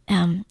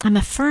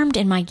affirmed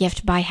in my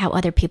gift by how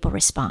other people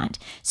respond.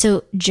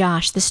 So,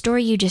 Josh, the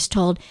story you just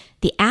told,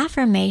 the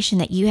affirmation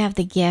that you have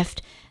the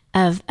gift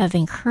of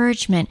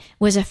encouragement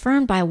was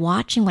affirmed by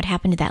watching what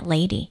happened to that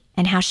lady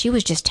and how she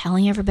was just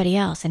telling everybody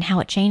else and how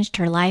it changed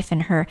her life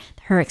and her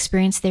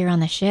experience there on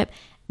the ship.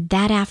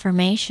 That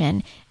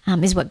affirmation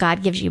is what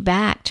God gives you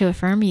back to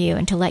affirm you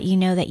and to let you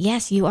know that,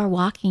 yes, you are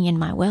walking in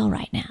my will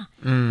right now.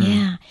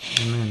 Yeah.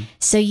 Amen.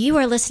 So you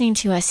are listening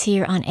to us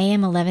here on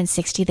AM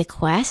 1160, The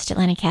Quest,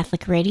 Atlanta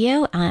Catholic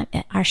Radio.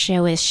 Our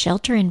show is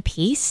Shelter in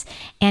Peace.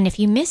 And if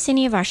you miss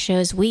any of our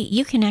shows,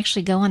 you can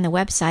actually go on the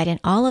website,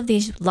 and all of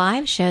these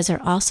live shows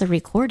are also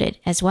recorded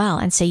as well.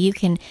 And so you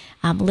can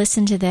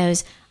listen to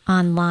those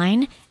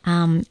online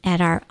on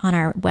our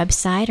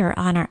website or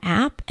on our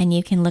app, and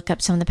you can look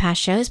up some of the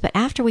past shows. But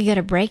after we go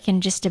to break in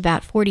just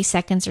about 40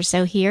 seconds or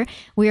so here,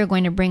 we are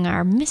going to bring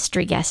our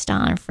mystery guest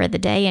on for the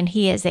day, and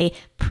he is a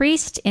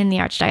priest in the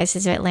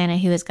Archdiocese of Atlanta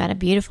who has got a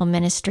beautiful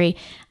ministry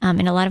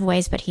in a lot of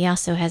ways, but he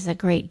also has a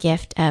great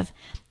gift of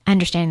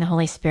understanding the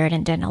Holy Spirit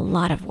and done a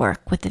lot of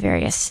work with the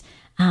various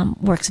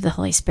works of the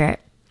Holy Spirit.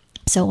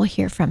 So we'll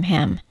hear from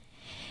him.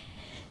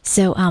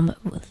 So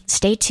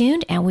stay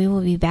tuned, and we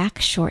will be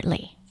back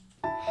shortly.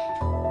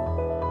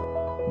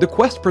 The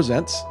Quest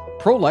presents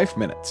Pro-Life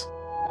Minutes.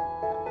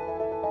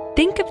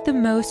 Think of the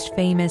most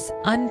famous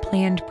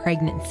unplanned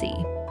pregnancy.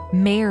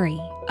 Mary,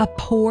 a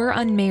poor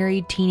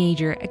unmarried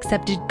teenager,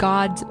 accepted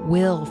God's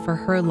will for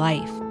her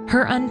life.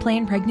 Her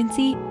unplanned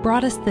pregnancy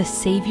brought us the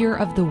Savior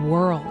of the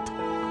world.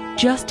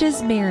 Just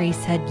as Mary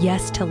said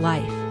yes to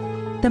life,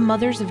 the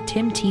mothers of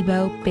Tim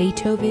Tebow,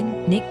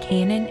 Beethoven, Nick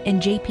Cannon,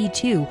 and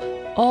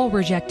JP2 all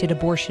rejected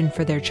abortion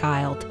for their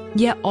child.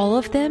 Yet all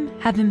of them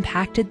have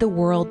impacted the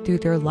world through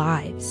their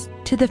lives.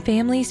 To the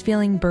families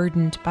feeling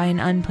burdened by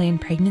an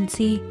unplanned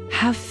pregnancy,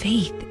 have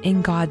faith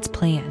in God's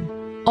plan.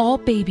 All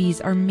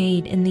babies are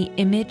made in the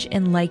image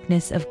and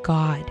likeness of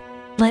God.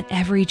 Let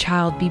every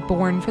child be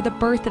born, for the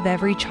birth of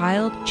every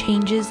child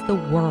changes the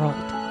world.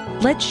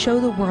 Let's show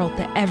the world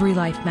that every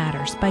life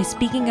matters by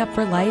speaking up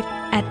for life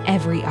at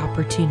every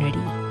opportunity.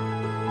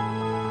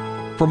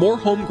 For more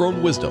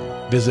homegrown wisdom,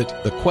 visit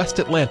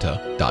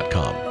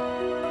thequestatlanta.com.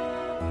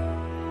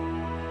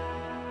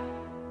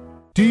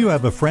 Do you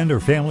have a friend or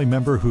family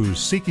member who's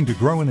seeking to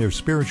grow in their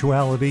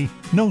spirituality?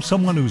 Know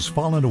someone who's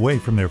fallen away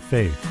from their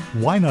faith?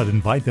 Why not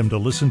invite them to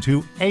listen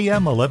to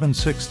AM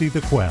 1160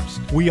 The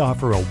Quest? We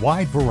offer a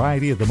wide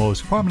variety of the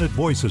most prominent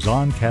voices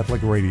on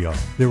Catholic radio.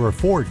 There are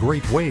 4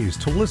 great ways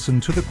to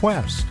listen to The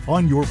Quest: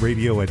 on your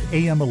radio at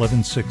AM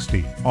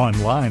 1160,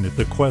 online at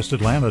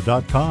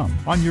thequestatlanta.com,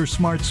 on your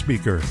smart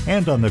speaker,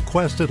 and on the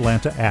Quest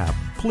Atlanta app.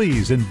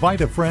 Please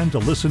invite a friend to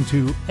listen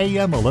to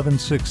AM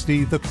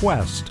 1160 The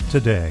Quest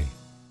today.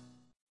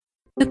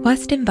 The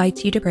Quest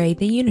invites you to pray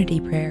the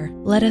Unity Prayer.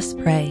 Let us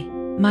pray.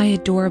 My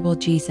adorable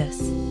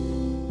Jesus,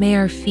 may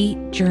our feet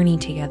journey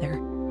together.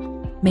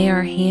 May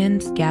our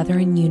hands gather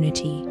in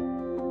unity.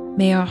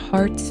 May our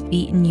hearts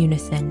beat in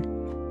unison.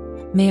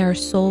 May our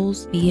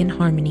souls be in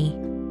harmony.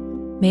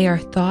 May our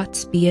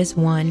thoughts be as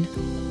one.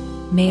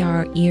 May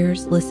our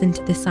ears listen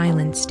to the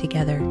silence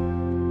together.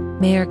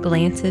 May our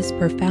glances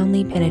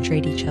profoundly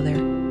penetrate each other.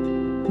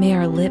 May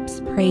our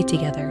lips pray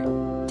together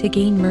to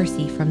gain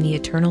mercy from the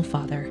Eternal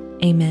Father.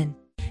 Amen.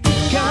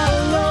 God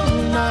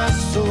alone my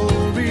soul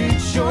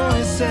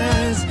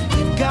rejoices.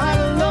 In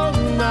God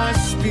alone my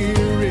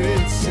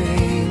spirit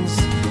sings.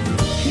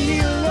 He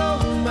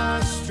alone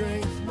my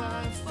strength,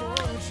 my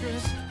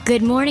fortress.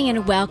 Good morning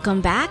and welcome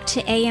back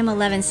to AM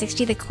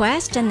 1160 The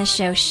Quest and the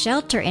show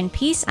Shelter in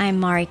Peace. I'm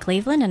Mari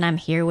Cleveland and I'm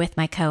here with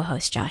my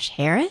co-host Josh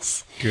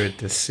Harris. Good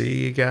to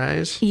see you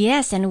guys.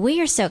 Yes, and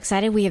we are so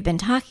excited. We have been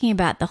talking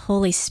about the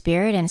Holy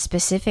Spirit and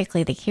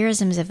specifically the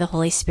charisms of the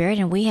Holy Spirit,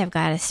 and we have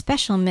got a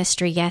special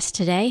mystery guest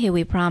today who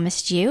we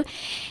promised you.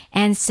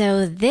 And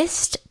so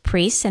this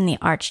priest in the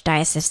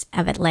Archdiocese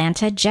of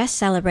Atlanta just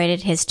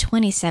celebrated his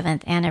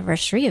 27th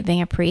anniversary of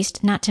being a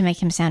priest. Not to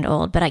make him sound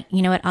old, but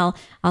you know what?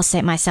 I'll say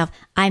it myself.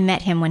 I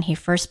met him when he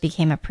first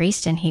became a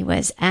priest, and he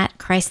was at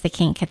Christ the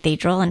King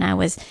Cathedral, and I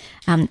was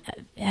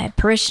a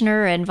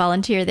parishioner and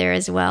volunteer there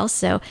as well.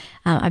 So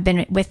I've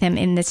been with him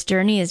in this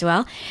journey as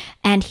well.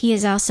 And he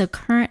is also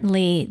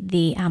currently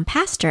the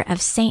pastor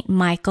of St.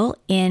 Michael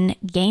in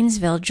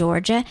Gainesville,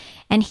 Georgia.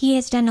 And he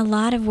has done a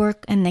lot of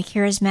work in the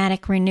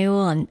charismatic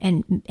renewal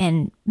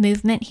and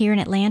movement here in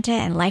Atlanta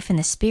and life in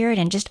the Spirit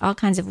and just all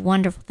kinds of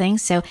wonderful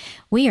things. So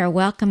we are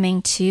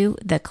welcoming to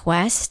the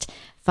Quest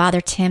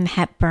Father Tim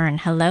Hepburn.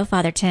 Hello,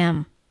 Father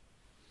Tim.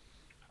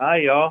 Hi,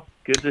 y'all.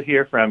 Good to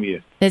hear from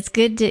you. It's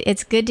good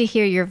to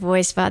hear your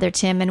voice, Father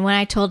Tim. And when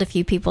I told a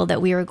few people that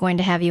we were going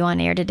to have you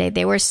on air today,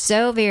 they were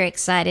so very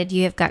excited.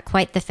 You have got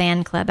quite the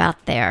fan club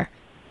out there.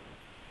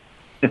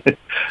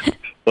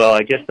 Well,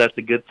 I guess that's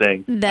a good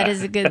thing. That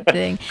is a good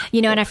thing.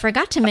 You know, and I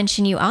forgot to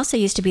mention you also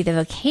used to be the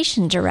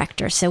vocation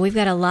director. So we've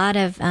got a lot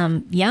of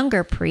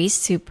younger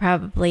priests who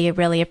probably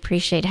really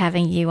appreciate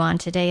having you on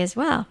today as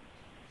well.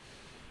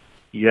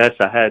 Yes,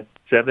 I had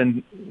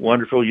 7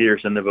 wonderful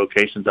years in the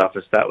vocations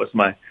office. That was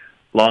my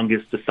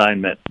longest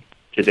assignment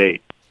to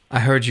date. I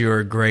heard you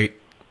were great,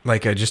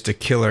 like just a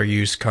killer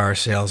used car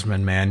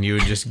salesman, man. You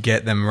would just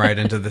get them right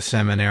into the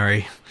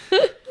seminary.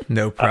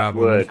 No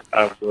problem.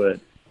 I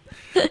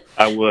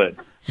would.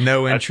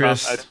 No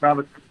interest. I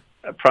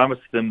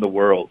promised them the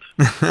world.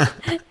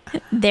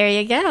 There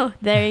you go.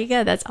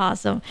 That's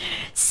awesome.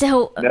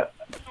 So,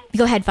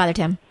 go ahead, Father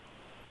Tim.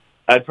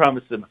 I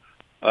promised them,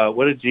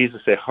 what did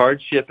Jesus say?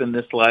 Hardship in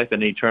this life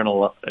and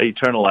eternal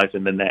life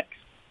in the next.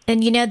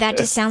 And you know, that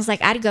just sounds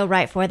like I'd go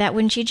right for that,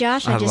 wouldn't you,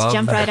 Josh? I'd just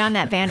jump right on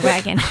that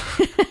bandwagon.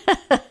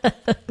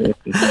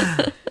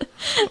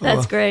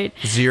 That's great.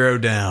 Zero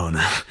down.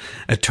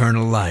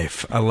 Eternal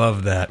life. I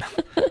love that.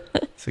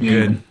 It's a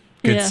good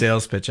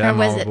sales pitch. I'm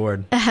all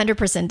aboard.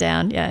 100%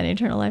 down. Yeah, in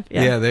eternal life.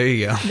 Yeah, there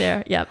you go.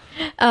 There, yep.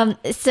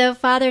 So,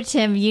 Father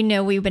Tim, you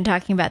know we've been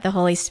talking about the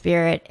Holy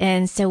Spirit,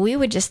 and so we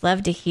would just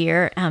love to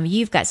hear.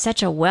 You've got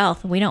such a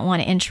wealth. We don't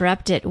want to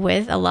interrupt it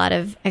with a lot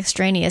of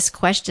extraneous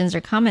questions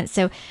or comments.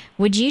 So,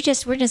 we're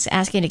just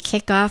asking you to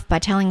kick off by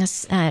telling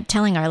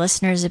our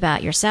listeners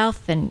about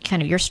yourself and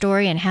kind of your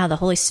story and how the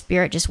Holy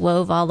Spirit just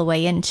wove all the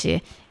way into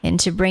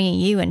bringing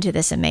you into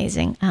this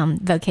amazing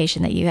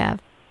vocation that you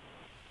have.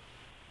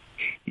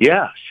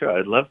 Yeah, sure.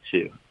 I'd love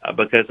to,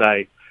 because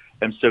I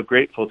am so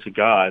grateful to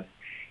God,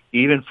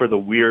 even for the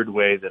weird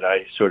way that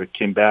I sort of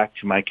came back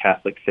to my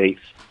Catholic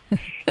faith.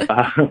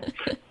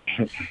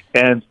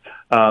 And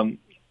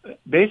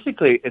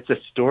basically, it's a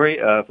story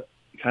of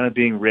kind of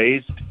being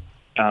raised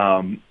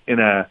in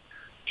a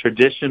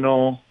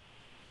traditional,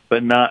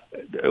 but not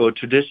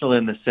traditional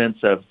in the sense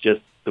of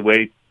just the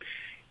way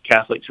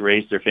Catholics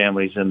raised their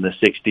families in the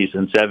 60s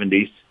and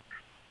 70s.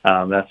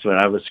 That's when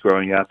I was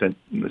growing up in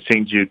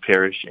St. Jude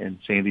Parish in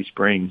Sandy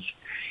Springs.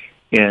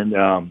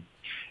 And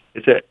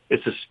it's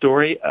a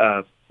story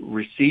of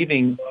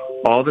receiving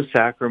all the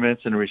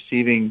sacraments and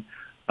receiving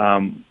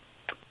a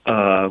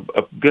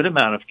good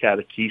amount of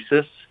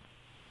catechesis,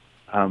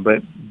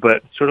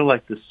 but sort of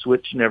like the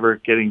switch never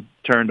getting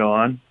turned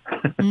on.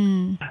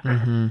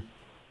 Mm-hmm.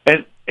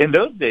 And in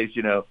those days,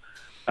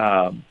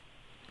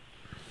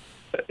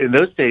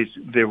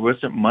 there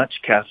wasn't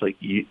much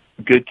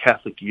good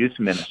Catholic youth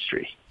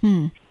ministry.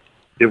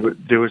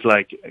 There was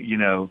like,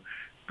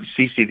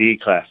 CCD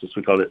classes.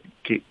 We called it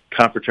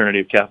Confraternity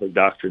of Catholic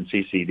Doctrine,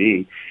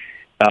 CCD.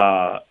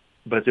 But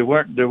there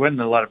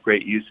wasn't a lot of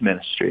great youth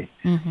ministry.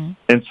 Mm-hmm.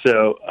 And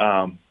so,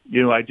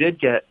 I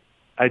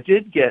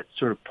did get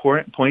sort of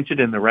pointed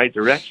in the right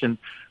direction,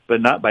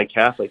 but not by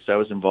Catholics. I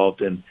was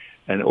involved in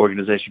an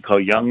organization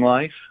called Young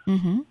Life.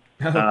 Mm-hmm.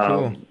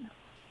 Cool.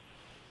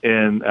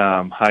 In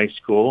high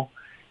school.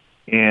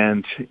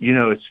 And,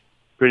 it's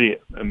pretty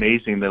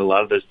amazing that a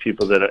lot of those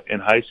people that are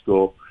in high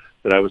school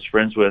that I was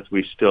friends with,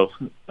 we still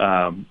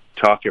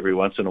talk every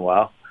once in a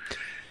while.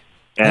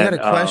 And, I got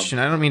a question.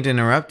 I don't mean to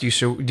interrupt you.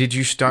 So did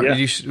you start,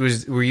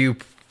 were you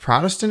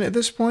Protestant at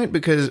this point?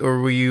 Or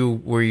were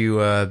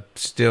you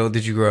still,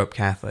 did you grow up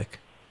Catholic?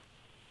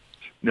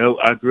 No,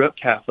 I grew up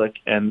Catholic,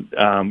 and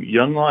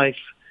Young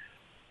Life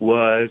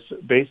was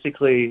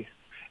basically,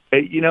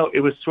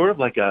 it was sort of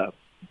like a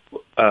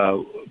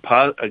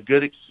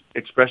good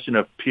expression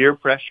of peer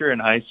pressure in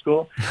high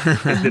school,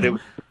 is that it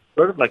was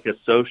sort of like a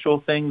social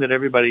thing that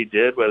everybody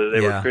did, whether they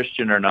were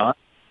Christian or not.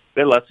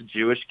 There had lots of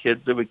Jewish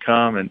kids that would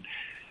come, and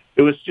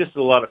it was just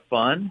a lot of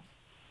fun.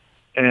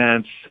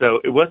 And so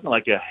it wasn't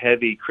like a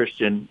heavy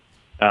Christian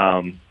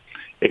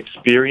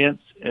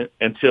experience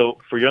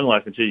for Young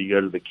Life until you go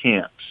to the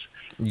camps.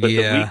 But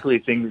the weekly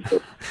things.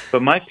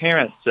 But my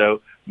parents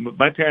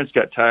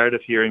got tired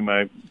of hearing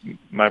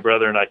my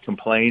brother and I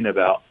complain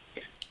about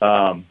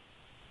going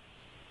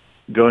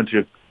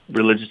to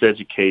religious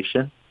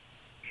education.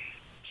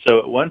 So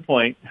at one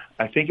point,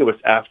 I think it was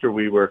after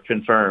we were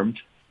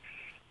confirmed,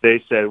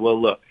 they said, well,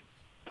 look,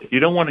 if you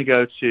don't want to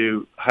go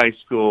to high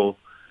school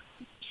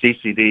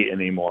CCD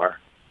anymore,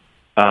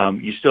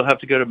 you still have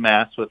to go to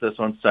Mass with us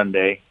on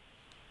Sunday,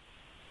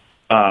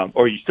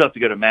 or you still have to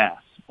go to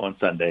Mass on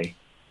Sunday.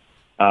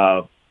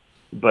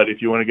 But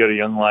if you want to go to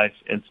Young Life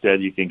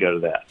instead, you can go to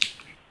that.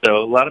 So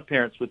a lot of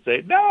parents would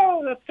say,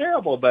 no, that's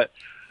terrible. But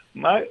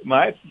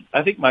I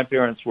think my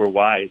parents were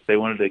wise. They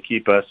wanted to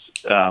keep us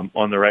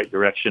on the right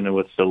direction and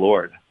with the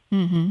Lord.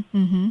 Mm-hmm.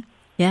 Mm-hmm.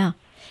 Yeah.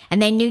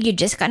 And they knew you'd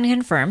just gotten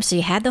confirmed, so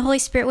you had the Holy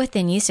Spirit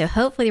within you, so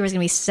hopefully there was going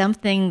to be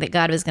something that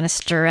God was going to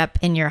stir up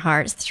in your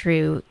hearts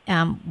through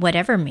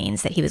whatever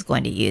means that he was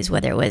going to use,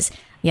 whether it was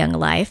Young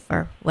Life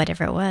or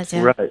whatever it was.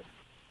 Yeah. Right.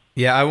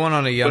 Yeah, I went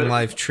on a Young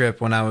Life trip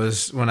when I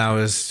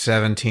was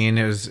 17.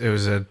 It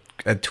was a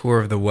tour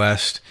of the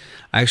West.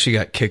 I actually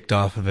got kicked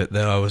off of it,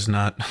 though. I was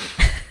not.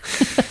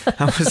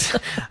 I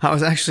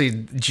was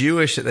actually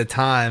Jewish at the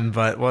time,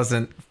 but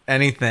wasn't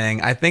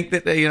anything. I think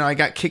that I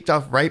got kicked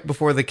off right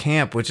before the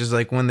camp, which is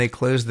like when they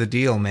closed the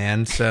deal,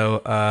 man.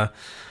 So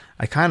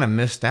I kind of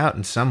missed out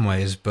in some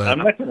ways. But I'm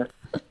not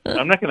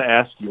gonna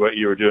ask you what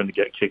you were doing to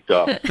get kicked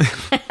off.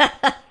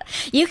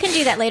 You can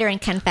do that later in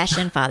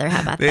confession, Father.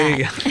 How about there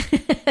that? You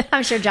go.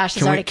 I'm sure Josh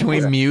has already. Can we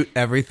mute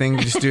everything?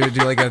 Just do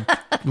like a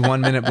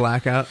 1 minute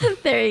blackout.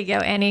 There you go,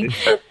 Annie.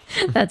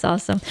 That's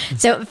awesome.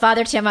 So,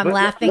 Father Tim, I'm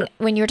laughing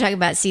when you were talking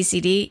about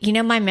CCD. You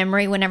know, my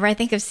memory whenever I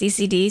think of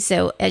CCD.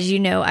 So, as you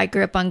know, I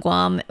grew up on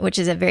Guam, which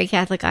is a very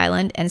Catholic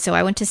island, and so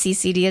I went to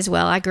CCD as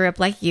well. I grew up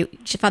like you.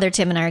 Father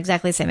Tim and I are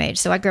exactly the same age,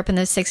 so I grew up in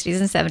the 60s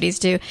and 70s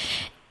too.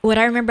 What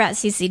I remember about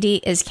CCD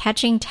is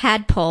catching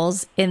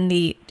tadpoles in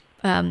the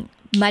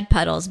mud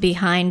puddles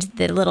behind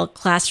the little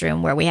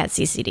classroom where we had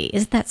CCD.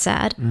 Isn't that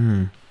sad?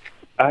 Mm.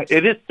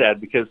 It is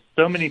sad because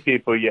so many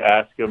people, you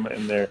ask them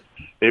and they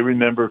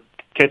remember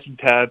catching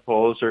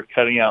tadpoles or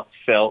cutting out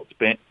felt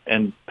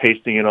and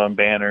pasting it on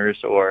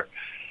banners or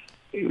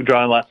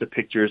drawing lots of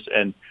pictures.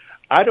 And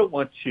I don't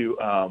want to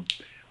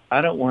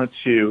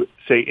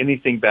say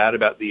anything bad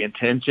about the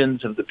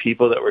intentions of the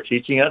people that were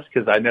teaching us,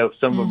 because I know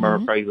some of them are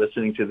probably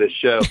listening to this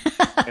show.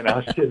 And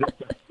I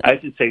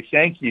should say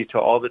thank you to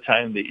all the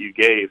time that you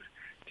gave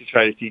to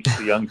try to teach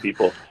the young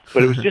people.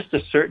 But it was just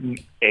a certain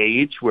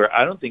age where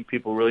I don't think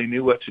people really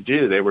knew what to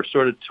do. They were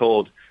sort of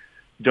told,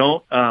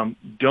 don't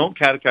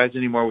catechize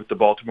anymore with the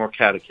Baltimore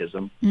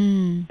Catechism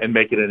and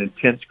make it an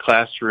intense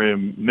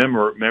classroom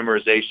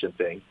memorization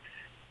thing.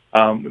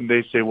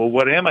 They say, well,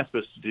 what am I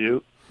supposed to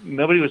do?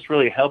 Nobody was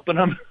really helping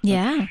them.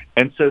 Yeah.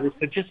 And so they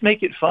said, just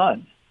make it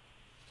fun.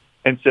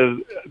 And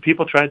so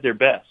people tried their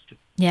best.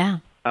 Yeah.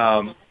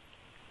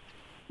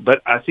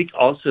 But I think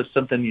also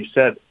something you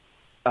said,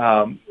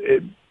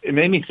 it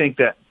made me think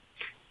that,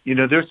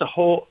 there's a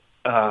whole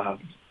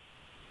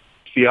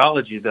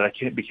theology that I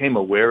became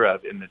aware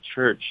of in the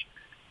church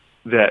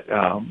that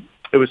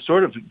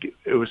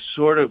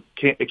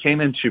it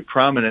came into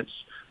prominence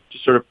to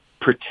sort of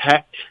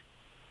protect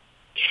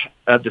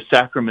the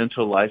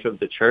sacramental life of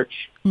the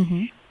church,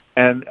 and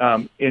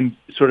in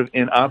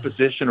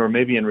opposition or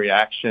maybe in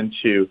reaction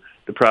to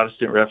the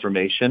Protestant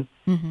Reformation,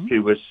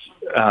 who was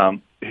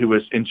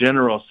in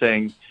general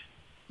saying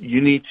you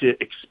need to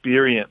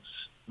experience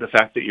the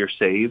fact that you're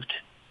saved.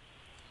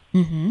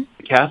 The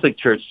Catholic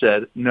Church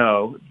said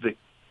no.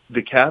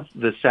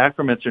 The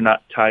sacraments are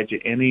not tied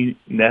to any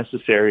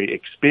necessary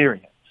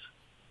experience,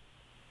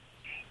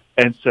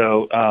 and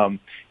so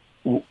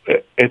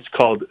it's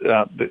called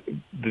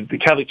the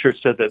Catholic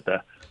Church said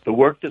that the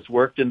work that's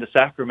worked in the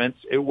sacraments,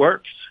 it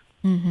works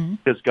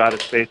because God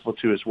is faithful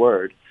to His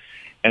word,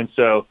 and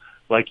so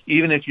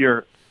even if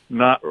you're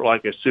not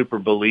like a super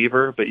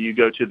believer, but you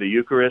go to the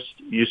Eucharist,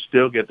 you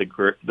still get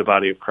the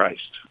body of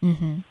Christ.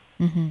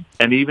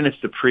 And even if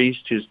the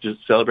priest who's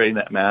just celebrating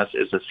that Mass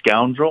is a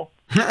scoundrel,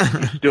 you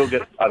still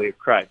get the body of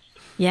Christ.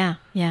 Yeah,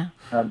 yeah.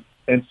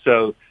 And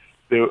so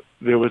there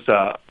was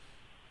a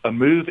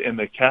move in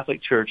the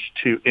Catholic Church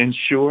to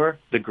ensure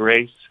the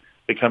grace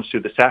that comes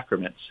through the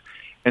sacraments.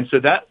 And so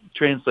that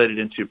translated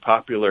into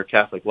popular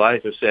Catholic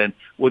life of saying,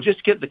 well,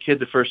 just get the kid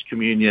the First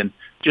Communion,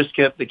 just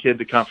get the kid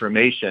the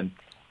confirmation,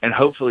 and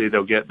hopefully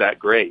they'll get that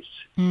grace.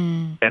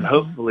 And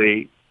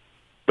hopefully,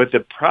 but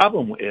the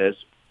problem is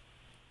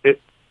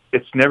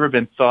it's never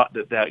been thought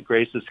that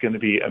grace is going to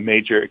be a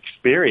major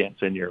experience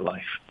in your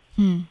life.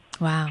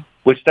 Wow.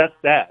 Which that's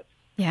sad.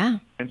 Yeah.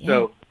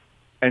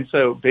 And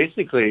so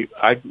basically,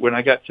 when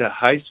I got to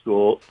high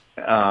school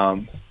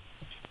and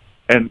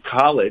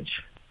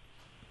college,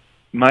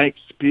 my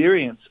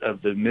experience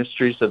of the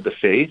mysteries of the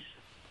faith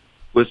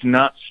was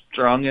not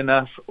strong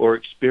enough or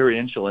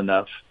experiential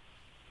enough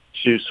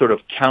to sort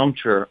of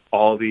counter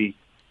all the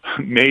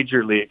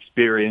majorly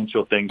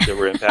experiential things that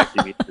were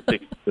impacting me in the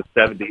 60s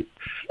and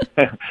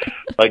 70s,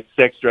 like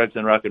sex, drugs,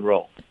 and rock and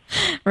roll.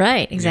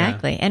 Right,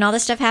 exactly. Yeah. And all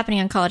this stuff happening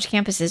on college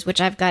campuses,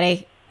 which I've got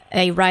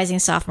a rising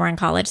sophomore in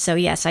college. So,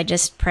 yes, I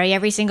just pray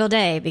every single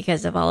day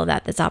because of all of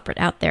that that's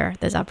out there,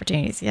 those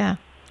opportunities. Yeah.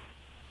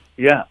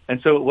 Yeah.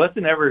 And so it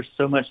wasn't ever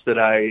so much that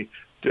I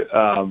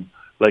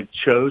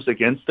chose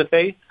against the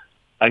faith.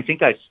 I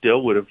think I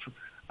still would have,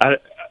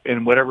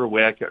 in whatever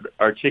way I could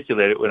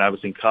articulate it when I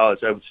was in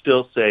college, I would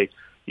still say,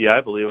 yeah,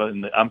 I believe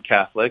I'm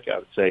Catholic. I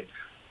would say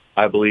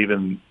I believe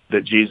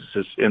that Jesus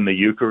is in the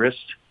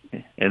Eucharist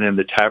and in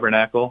the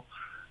tabernacle.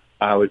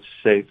 I would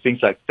say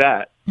things like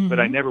that, but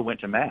I never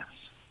went to Mass.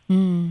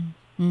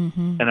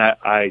 Mm-hmm. And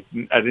I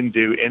didn't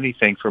do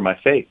anything for my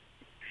faith.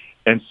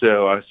 And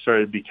so I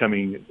started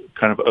becoming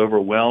kind of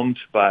overwhelmed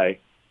by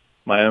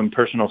my own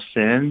personal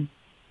sin,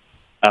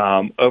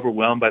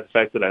 overwhelmed by the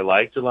fact that I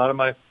liked a lot of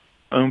my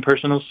own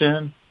personal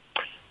sin.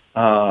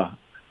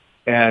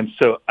 And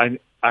so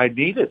I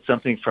needed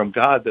something from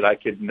God that I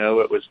could know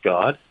it was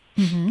God.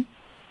 Mm-hmm.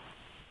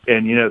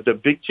 And, the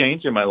big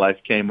change in my life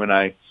came when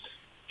I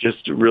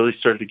just really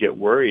started to get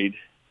worried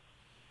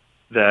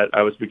that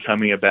I was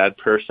becoming a bad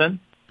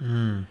person.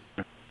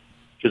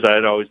 Because I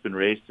had always been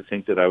raised to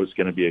think that I was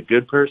going to be a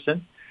good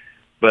person,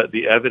 but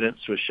the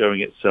evidence was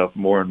showing itself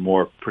more and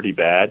more pretty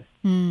bad.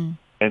 And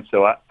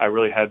so I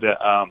really had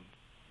to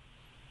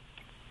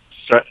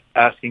start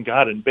asking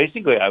God. And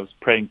basically I was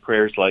praying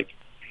prayers like,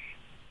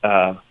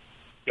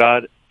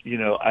 God,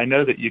 I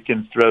know that you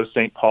can throw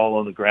St. Paul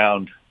on the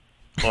ground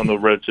on the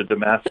road to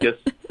Damascus.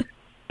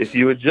 If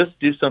you would just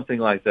do something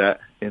like that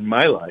in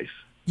my life,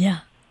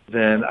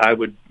 then I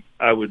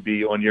would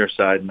be on your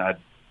side and I'd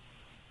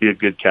be a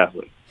good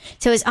Catholic.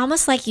 So it's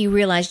almost like you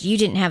realized you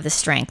didn't have the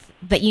strength,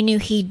 but you knew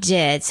he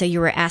did, so you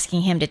were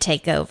asking him to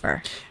take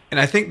over. And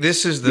I think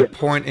this is the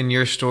point in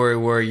your story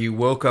where you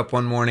woke up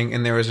one morning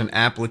and there was an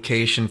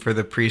application for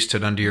the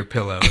priesthood under your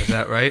pillow. Is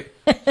that right?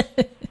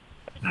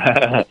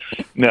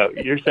 No,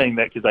 you're saying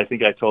that because I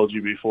think I told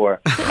you before.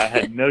 I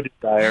had no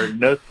desire,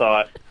 no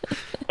thought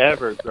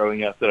ever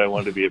growing up that I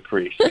wanted to be a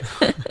priest.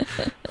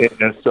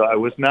 So I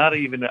was never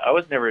even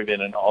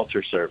an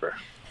altar server.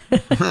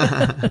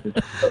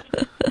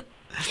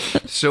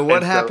 So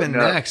what happened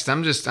next?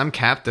 I'm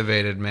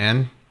captivated,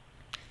 man.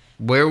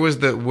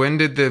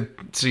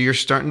 So you're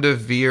starting to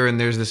veer and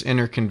there's this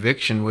inner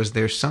conviction. Was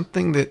there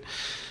something that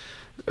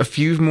a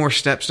few more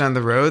steps down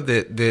the road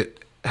that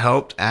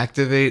helped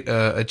activate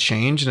a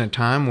change in a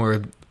time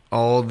where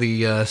all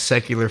the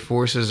secular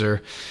forces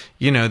are,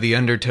 the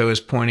undertow is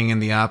pointing in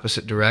the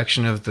opposite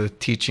direction of the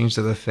teachings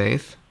of the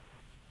faith?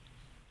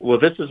 Well,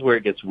 this is where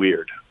it gets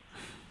weird.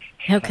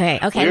 Okay,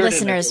 weird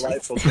listeners. In a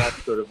delightful God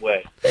sort of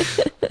way.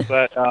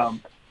 But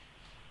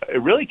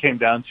it really came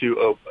down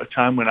to a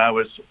time when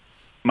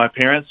my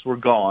parents were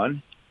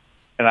gone,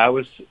 and I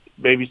was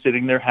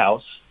babysitting their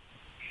house.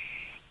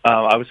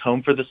 I was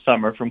home for the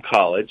summer from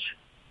college,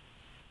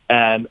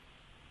 and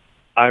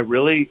I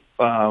really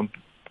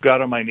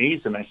got on my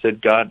knees and I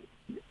said, God,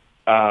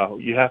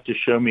 you have to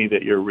show me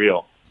that you're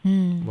real.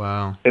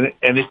 Wow. And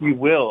if you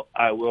will,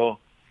 I will.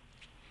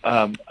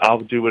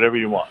 I'll do whatever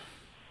you want.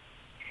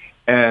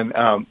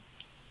 And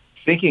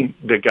thinking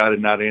that God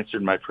had not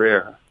answered my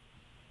prayer,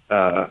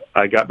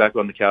 I got back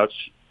on the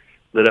couch,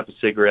 lit up a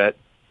cigarette,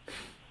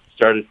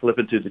 started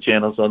flipping through the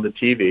channels on the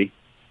TV,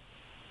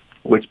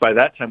 which by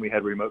that time we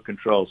had remote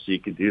control, so you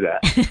could do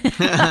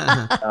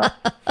that.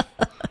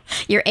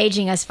 You're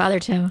aging us, Father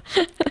Tim.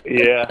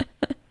 Yeah.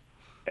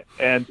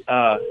 And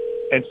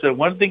so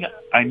one thing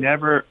I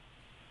never...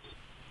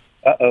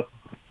 Uh-oh.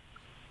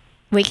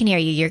 We can hear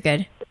you. You're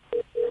good.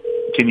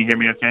 Can you hear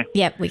me okay?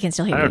 Yep, we can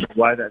still hear you. I don't know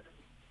why that's...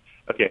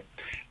 Okay.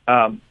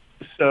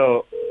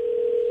 So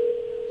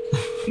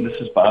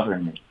this is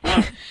bothering me.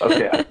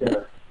 Okay.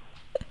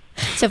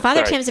 So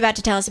Father Tim's about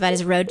to tell us about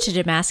his road to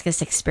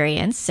Damascus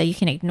experience, so you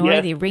can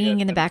ignore the ringing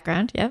in the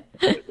background. Yep.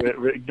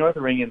 Ignore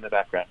the ringing in the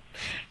background.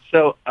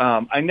 So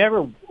I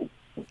never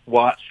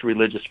watched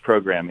religious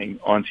programming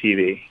on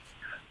TV,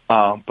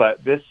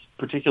 but this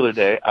particular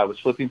day I was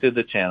flipping through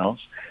the channels,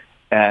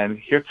 and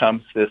here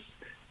comes this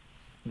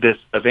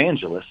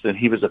evangelist, and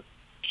he was a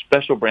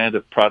special brand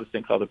of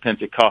Protestant called a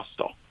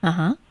Pentecostal.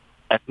 Uh-huh.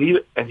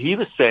 And he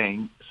was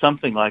saying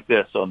something like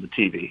this on the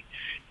TV.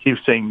 He was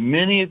saying,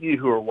 many of you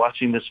who are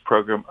watching this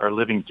program are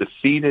living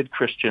defeated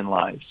Christian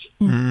lives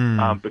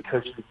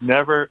because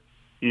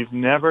you've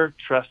never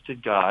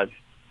trusted God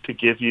to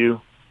give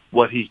you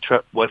what he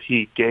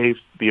gave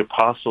the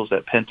apostles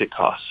at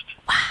Pentecost,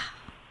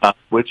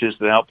 which is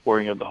the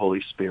outpouring of the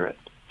Holy Spirit.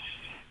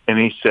 And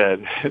he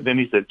said,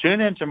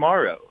 tune in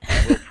tomorrow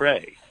and we'll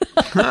pray.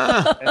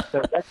 And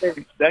so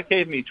that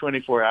gave me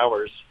 24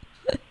 hours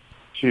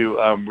to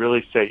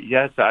really say,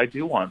 yes, I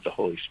do want the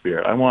Holy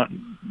Spirit. I want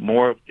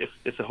more.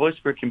 If the Holy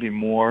Spirit can be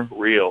more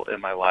real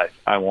in my life,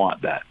 I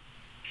want that.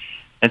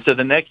 And so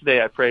the next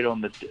day I prayed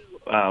on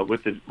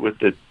with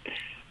the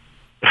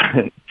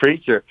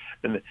preacher,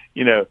 and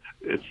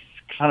it's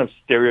kind of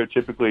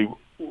stereotypically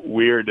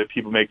weird that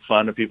people make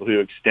fun of people who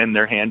extend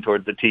their hand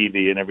toward the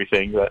TV and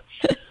everything, but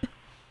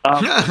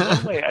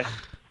One way,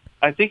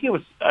 I think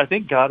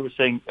God was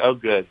saying, "Oh,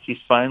 good, he's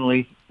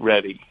finally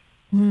ready,"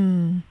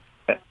 and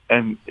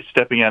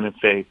stepping out in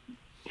faith.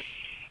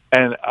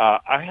 And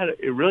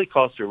it really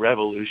caused a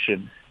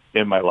revolution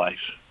in my life.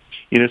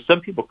 You know,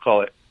 some people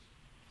call it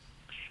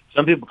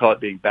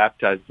being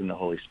baptized in the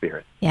Holy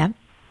Spirit. Yeah.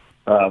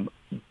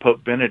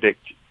 Pope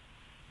Benedict,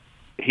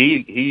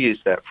 he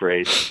used that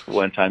phrase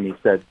one time. He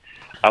said,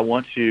 "I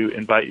want to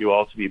invite you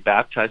all to be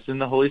baptized in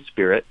the Holy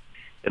Spirit."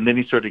 And then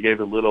he sort of gave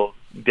a little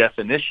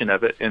definition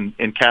of it in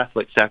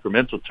Catholic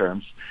sacramental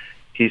terms.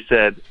 He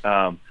said,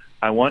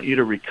 "I want you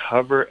to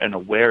recover an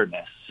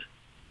awareness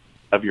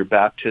of your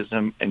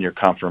baptism and your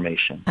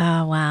confirmation."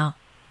 Oh, wow.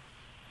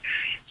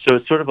 So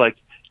it's sort of like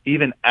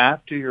even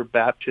after your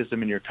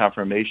baptism and your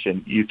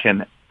confirmation, you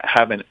can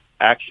have an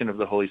action of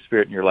the Holy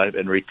Spirit in your life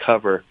and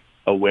recover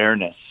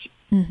awareness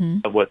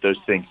of what those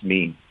things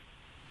mean.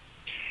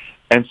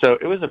 And so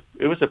it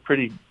was a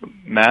pretty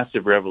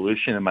massive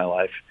revolution in my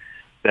life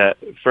that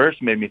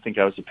first made me think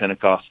I was a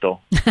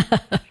Pentecostal.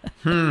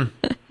 I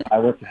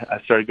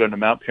started going to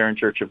Mount Perrin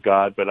Church of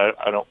God, but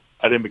I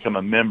didn't become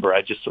a member.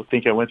 I just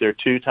think I went there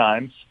 2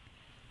 times.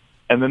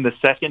 And then the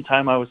second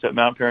time I was at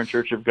Mount Perrin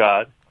Church of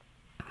God,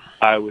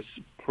 I was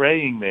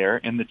praying there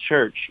in the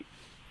church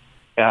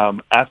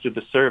after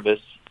the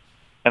service,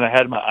 and I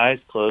had my eyes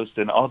closed,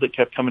 and all that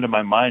kept coming to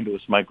my mind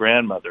was my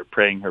grandmother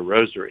praying her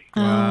rosary.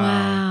 Oh,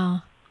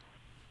 wow.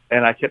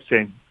 And I kept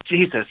saying,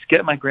 "Jesus,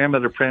 get my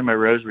grandmother praying my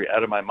rosary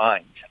out of my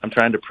mind. I'm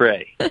trying to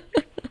pray."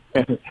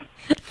 And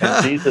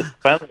Jesus,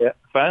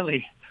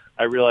 finally,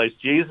 I realized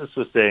Jesus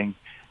was saying,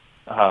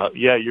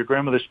 "Yeah, your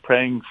grandmother's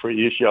praying for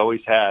you. She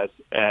always has.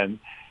 And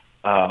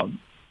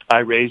I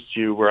raised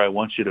you where I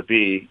want you to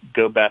be.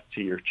 Go back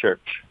to your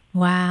church."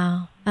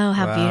 Wow. Oh,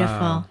 how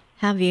beautiful.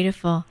 How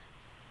beautiful.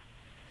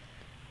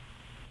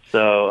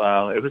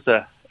 So it was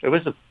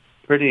a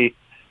pretty,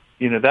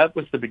 that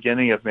was the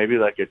beginning of maybe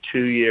like a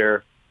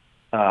 2-year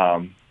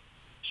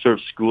sort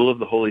of school of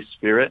the Holy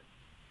Spirit.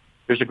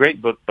 There's a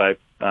great book by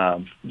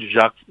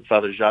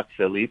Father Jacques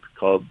Philippe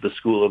called The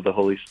School of the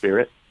Holy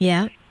Spirit.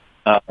 Yeah.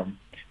 I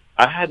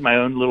had my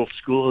own little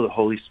school of the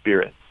Holy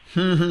Spirit.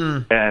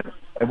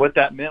 And what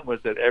that meant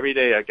was that every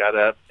day I got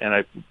up and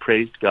I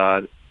praised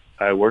God,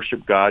 I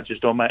worshiped God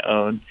just on my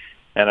own,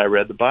 and I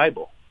read the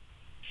Bible.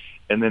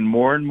 And then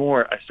more and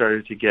more I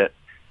started to get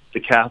the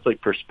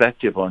Catholic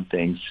perspective on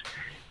things.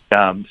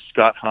 Dr.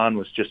 Scott Hahn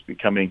was just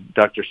becoming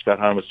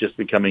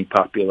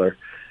popular.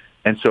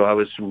 And so I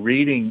was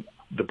reading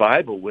the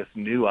Bible with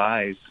new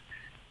eyes,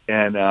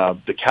 and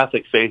the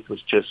Catholic faith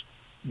was just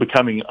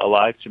becoming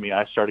alive to me.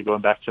 I started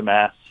going back to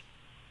Mass.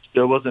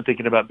 Still wasn't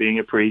thinking about being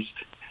a priest,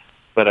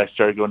 but I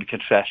started going to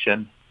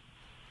confession.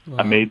 Wow.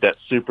 I made that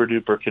super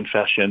duper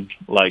confession.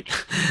 It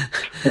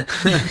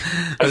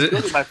was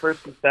really my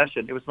first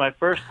confession. It was my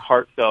first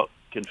heartfelt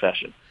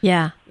confession.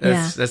 Yeah.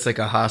 That's like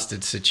a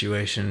hostage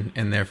situation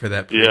in there for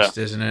that priest,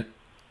 isn't it?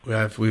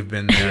 We've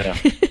been there.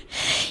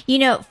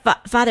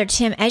 Father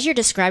Tim, as you're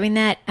describing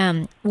that,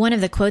 one of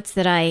the quotes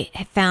that I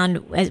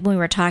found when we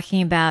were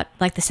talking about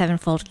like the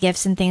 7-fold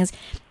gifts and things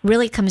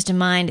really comes to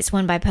mind. It's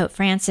one by Pope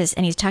Francis,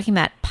 and he's talking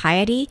about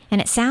piety, and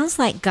it sounds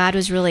like God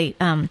was really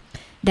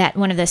that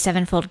one of the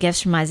 7-fold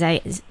gifts from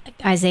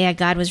Isaiah,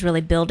 God was really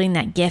building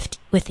that gift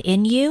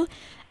within you.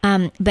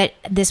 But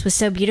this was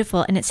so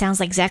beautiful, and it sounds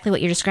like exactly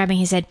what you're describing.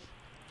 He said,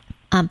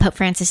 Pope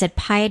Francis said,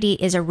 piety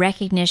is a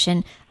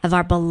recognition of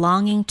our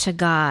belonging to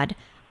God,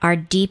 our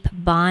deep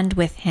bond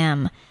with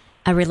Him,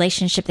 a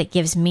relationship that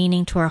gives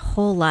meaning to our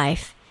whole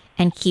life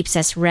and keeps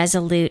us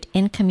resolute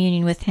in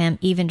communion with Him,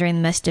 even during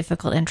the most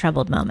difficult and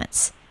troubled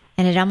moments.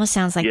 And it almost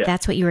sounds like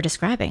that's what you were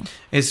describing.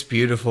 It's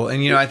beautiful.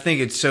 And, I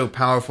think it's so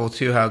powerful,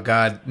 too, how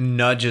God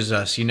nudges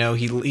us. He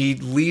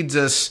leads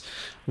us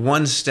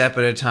one step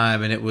at a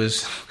time, and it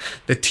was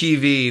the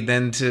TV,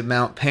 then to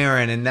Mount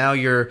Perrin, and now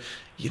you're,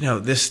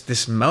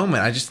 this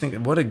moment. I just think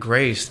what a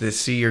grace to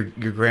see your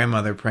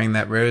grandmother praying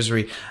that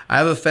rosary. I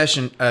have a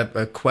question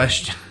about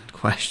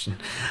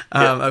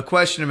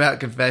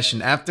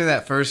confession. After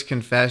that first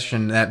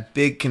confession, that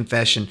big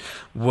confession,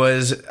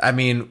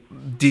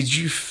 did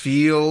you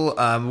feel?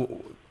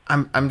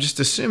 I'm just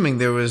assuming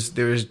there was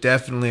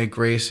definitely a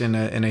grace and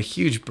a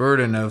huge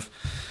burden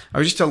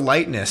or just a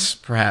lightness,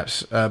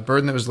 perhaps a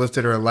burden that was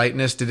lifted, or a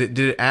lightness. Did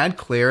it add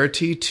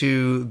clarity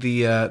to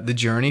the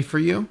journey for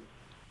you?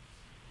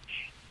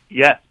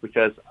 Yes,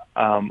 because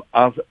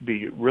I'll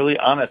be really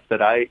honest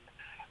that I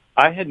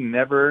had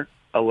never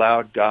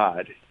allowed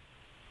God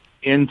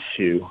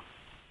into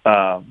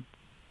the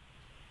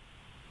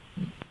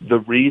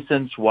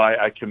reasons why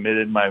I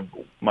committed my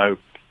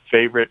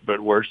favorite but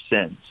worst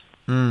sins.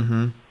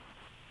 Mm-hmm.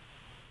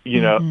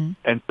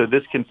 And so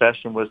this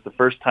confession was the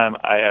first time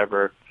I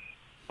ever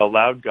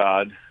allowed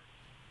God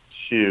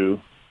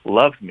to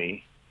love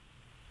me,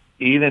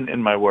 even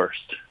in my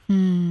worst.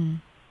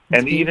 And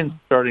even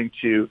starting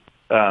to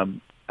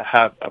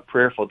have a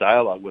prayerful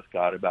dialogue with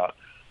God about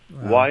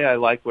why I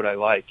like what I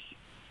like,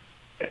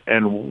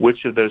 and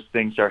which of those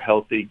things are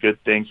healthy,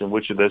 good things, and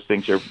which of those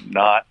things are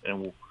not.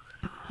 And,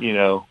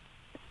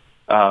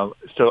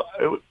 So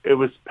it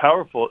was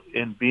powerful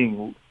in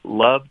being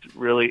loved,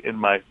 really, in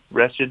my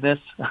wretchedness,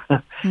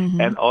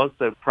 and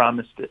also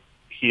promised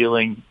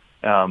healing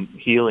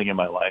in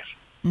my life.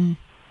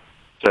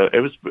 So it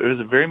was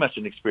very much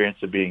an experience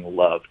of being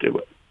loved.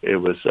 It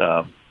was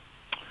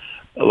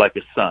like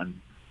a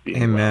son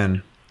being Amen.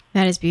 loved.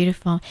 That is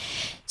beautiful.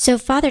 So,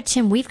 Father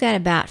Tim, we've got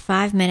about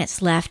 5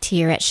 minutes left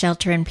here at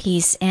Shelter in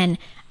Peace, and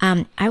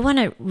I want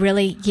to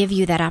really give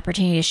you that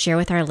opportunity to share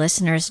with our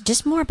listeners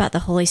just more about the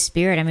Holy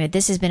Spirit. I mean,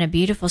 this has been a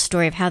beautiful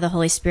story of how the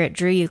Holy Spirit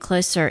drew you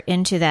closer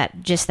into that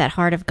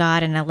heart of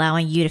God and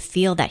allowing you to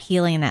feel that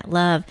healing and that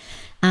love.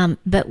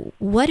 But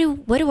what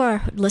do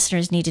our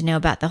listeners need to know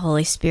about the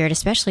Holy Spirit,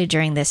 especially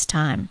during this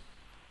time?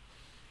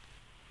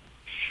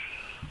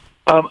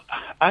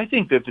 I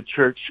think that the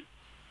church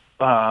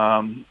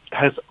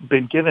has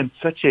been given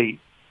such a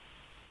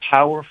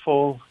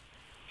powerful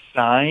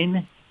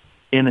sign,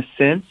 in a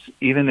sense,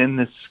 even in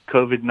this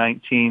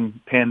COVID-19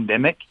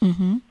 pandemic,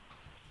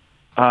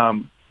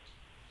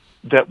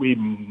 that we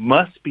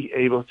must be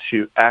able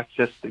to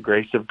access the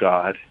grace of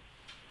God,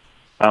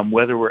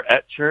 whether we're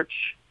at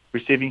church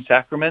receiving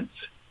sacraments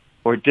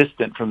or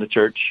distant from the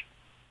church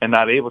and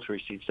not able to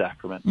receive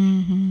sacraments.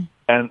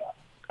 And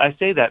I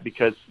say that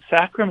because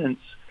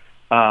sacraments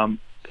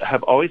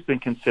have always been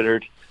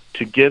considered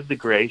to give the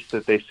grace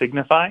that they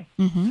signify,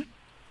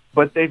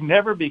 but they've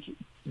never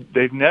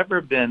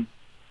been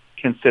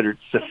considered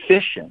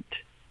sufficient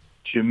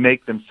to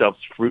make themselves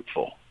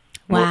fruitful.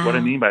 Wow. What I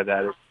mean by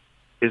that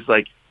is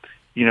like,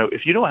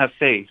 if you don't have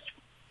faith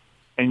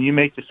and you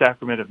make the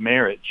sacrament of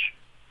marriage,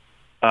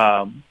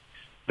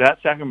 that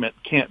sacrament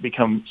can't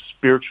become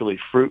spiritually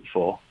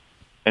fruitful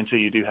until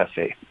you do have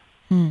faith.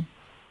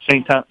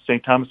 St.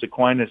 Thomas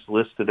Aquinas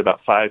listed about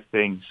 5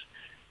 things.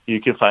 You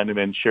can find them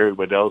in Sherry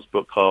Waddell's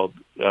book called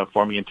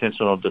Forming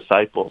Intentional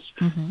Disciples.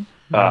 It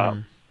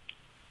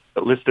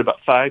listed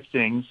about 5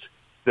 things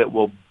that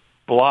will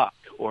block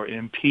or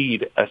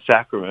impede a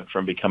sacrament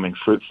from becoming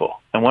fruitful.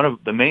 And one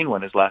of the main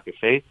one is lack of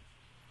faith.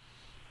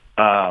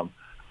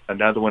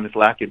 Another one is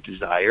lack of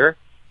desire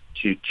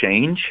to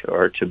change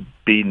or to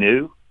be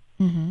new.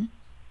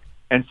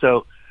 And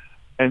so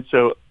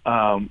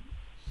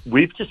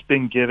we've just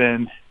been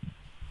given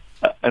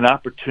an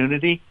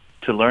opportunity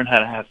to learn how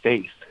to have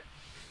faith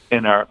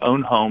in our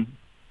own home,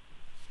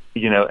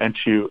 and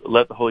to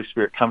let the Holy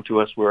Spirit come to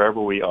us wherever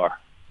we are.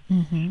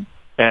 And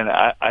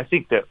I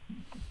think that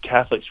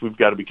Catholics, we've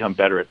got to become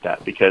better at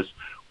that, because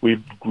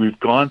we've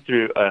gone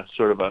through a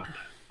sort of a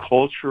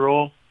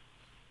cultural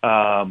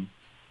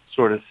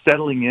sort of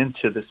settling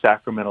into the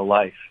sacramental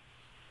life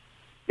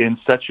in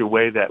such a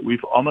way that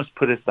we've almost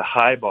put as the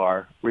high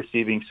bar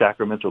receiving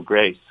sacramental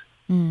grace,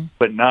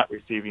 but not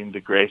receiving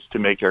the grace to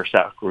make our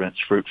sacraments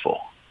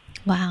fruitful.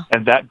 Wow.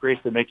 And that grace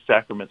that makes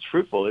sacraments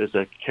fruitful is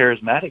a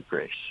charismatic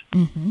grace.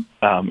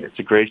 It's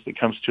a grace that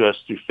comes to us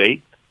through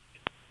faith.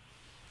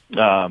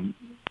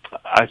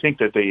 I think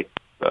that the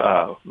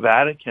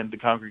Vatican, the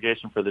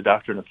Congregation for the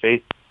Doctrine of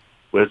Faith,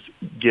 was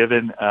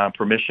given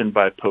permission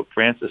by Pope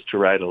Francis to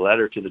write a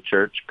letter to the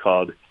church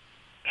called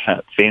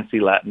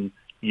fancy Latin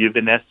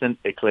Juvenescent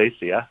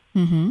Ecclesia.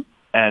 And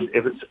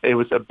it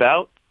was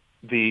about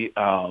the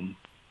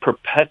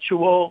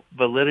perpetual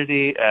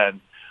validity and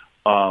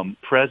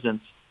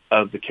presence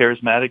of the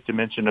charismatic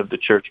dimension of the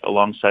church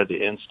alongside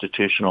the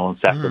institutional and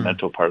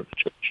sacramental part of the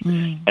church.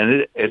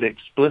 And it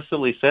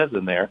explicitly says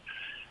in there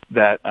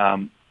that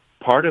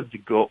part of the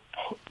goal,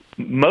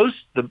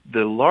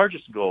 the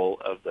largest goal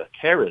of the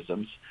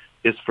charisms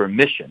is for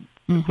mission,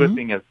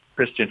 equipping a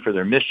Christian for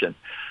their mission.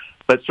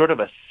 But sort of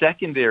a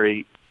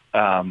secondary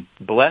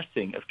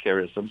blessing of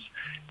charisms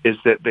is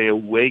that they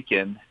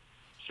awaken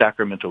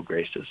sacramental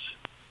graces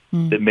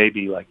that may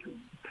be like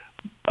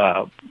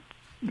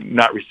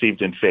not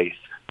received in faith.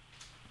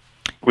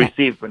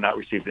 Received but not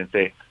received in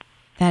faith.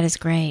 That is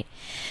great.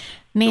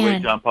 Man. The way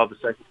John Paul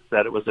II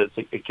said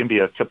it can be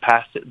a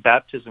capacity.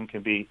 Baptism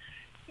can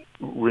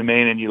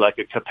remain in you like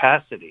a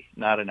capacity,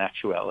 not an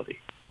actuality.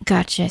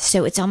 Gotcha.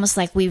 So it's almost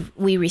like we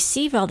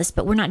receive all this,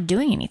 but we're not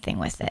doing anything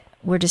with it.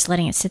 We're just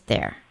letting it sit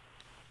there.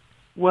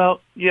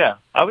 Well, yeah.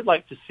 I would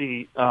like to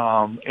see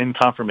in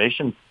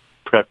confirmation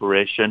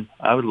preparation,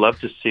 I would love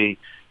to see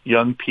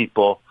young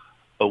people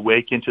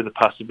awaken to the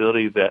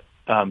possibility that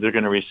they're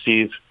going to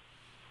receive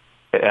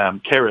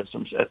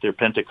charisms at their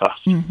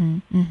Pentecost.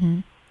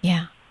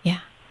 Yeah.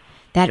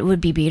 That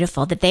would be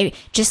beautiful. That they,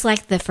 just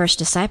like the first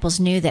disciples,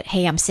 knew that,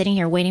 hey, I'm sitting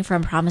here waiting for a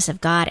promise of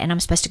God, and I'm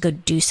supposed to go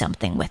do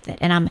something with it.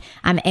 And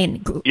I'm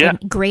in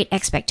great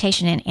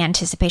expectation and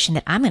anticipation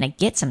that I'm going to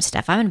get some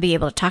stuff. I'm going to be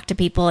able to talk to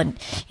people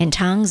in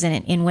tongues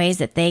and in ways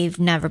that they've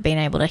never been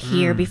able to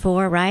hear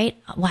before, right?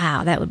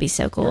 Wow, that would be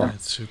so cool. Yeah,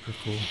 that's super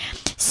cool.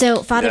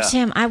 So, Father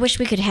Tim, I wish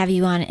we could have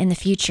you on in the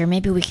future.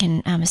 Maybe we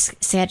can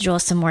schedule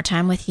some more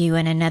time with you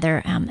in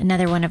another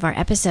one of our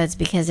episodes,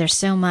 because there's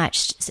so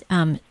much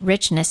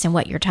richness in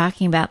what you're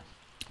talking about.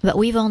 But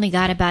we've only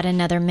got about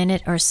another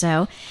minute or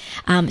so.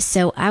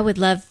 So I would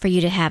love for you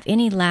to have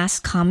any last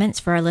comments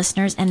for our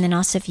listeners, and then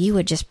also if you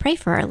would just pray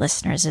for our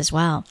listeners as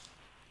well.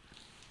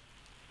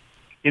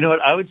 You know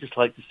what? I would just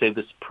like to say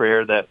this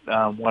prayer that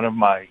one of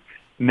my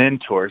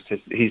mentors,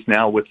 he's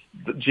now with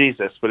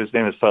Jesus, but his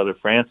name is Father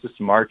Francis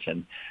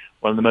Martin,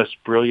 one of the most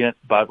brilliant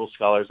Bible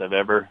scholars I've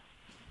ever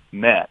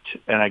met,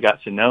 and I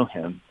got to know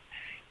him.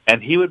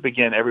 And he would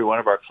begin every one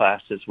of our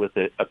classes with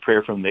a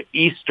prayer from the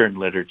Eastern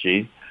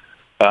liturgy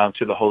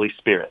to the Holy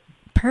Spirit.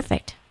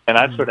 Perfect. And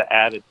I've sort of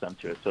added some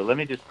to it. So let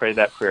me just pray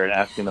that prayer and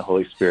asking the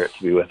Holy Spirit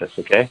to be with us,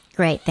 okay?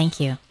 Great, thank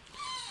you.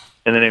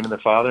 In the name of the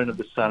Father, and of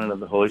the Son, and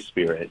of the Holy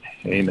Spirit.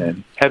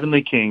 Amen.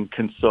 Heavenly King,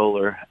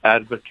 Consoler,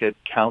 Advocate,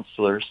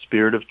 Counselor,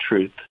 Spirit of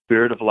Truth,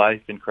 Spirit of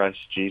Life in Christ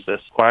Jesus,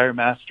 Choir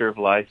Master of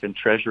Life and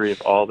Treasury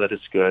of all that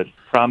is good,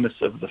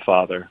 Promise of the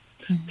Father,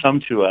 come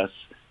to us,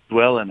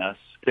 dwell in us,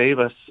 save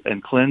us,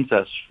 and cleanse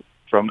us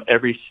from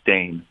every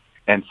stain,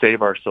 and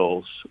save our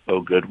souls, O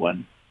good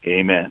one.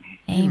 Amen.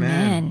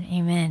 Amen.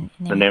 Amen.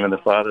 In the name of the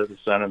Father, the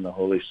Son, and the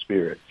Holy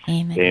Spirit.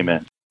 Amen.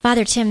 Amen.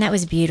 Father Tim, that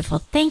was beautiful.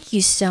 Thank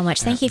you so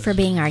much. Thank you for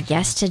being our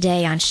guest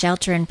today on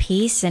Shelter and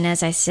Peace. And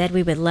as I said,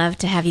 we would love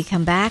to have you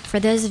come back. For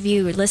those of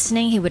you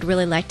listening who would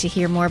really like to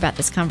hear more about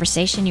this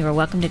conversation, you are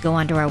welcome to go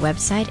onto our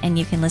website and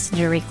you can listen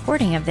to a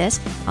recording of this.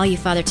 All you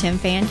Father Tim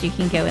fans, you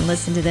can go and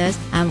listen to those.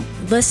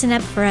 Listen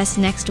up for us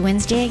next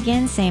Wednesday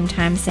again, same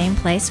time, same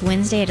place,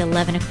 Wednesday at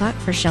 11 o'clock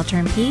for Shelter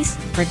and Peace.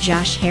 For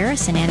Josh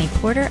Harris and Annie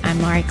Porter, I'm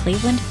Laurie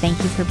Cleveland. Thank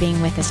you for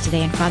being with us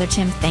today. And Father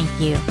Tim, thank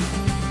you.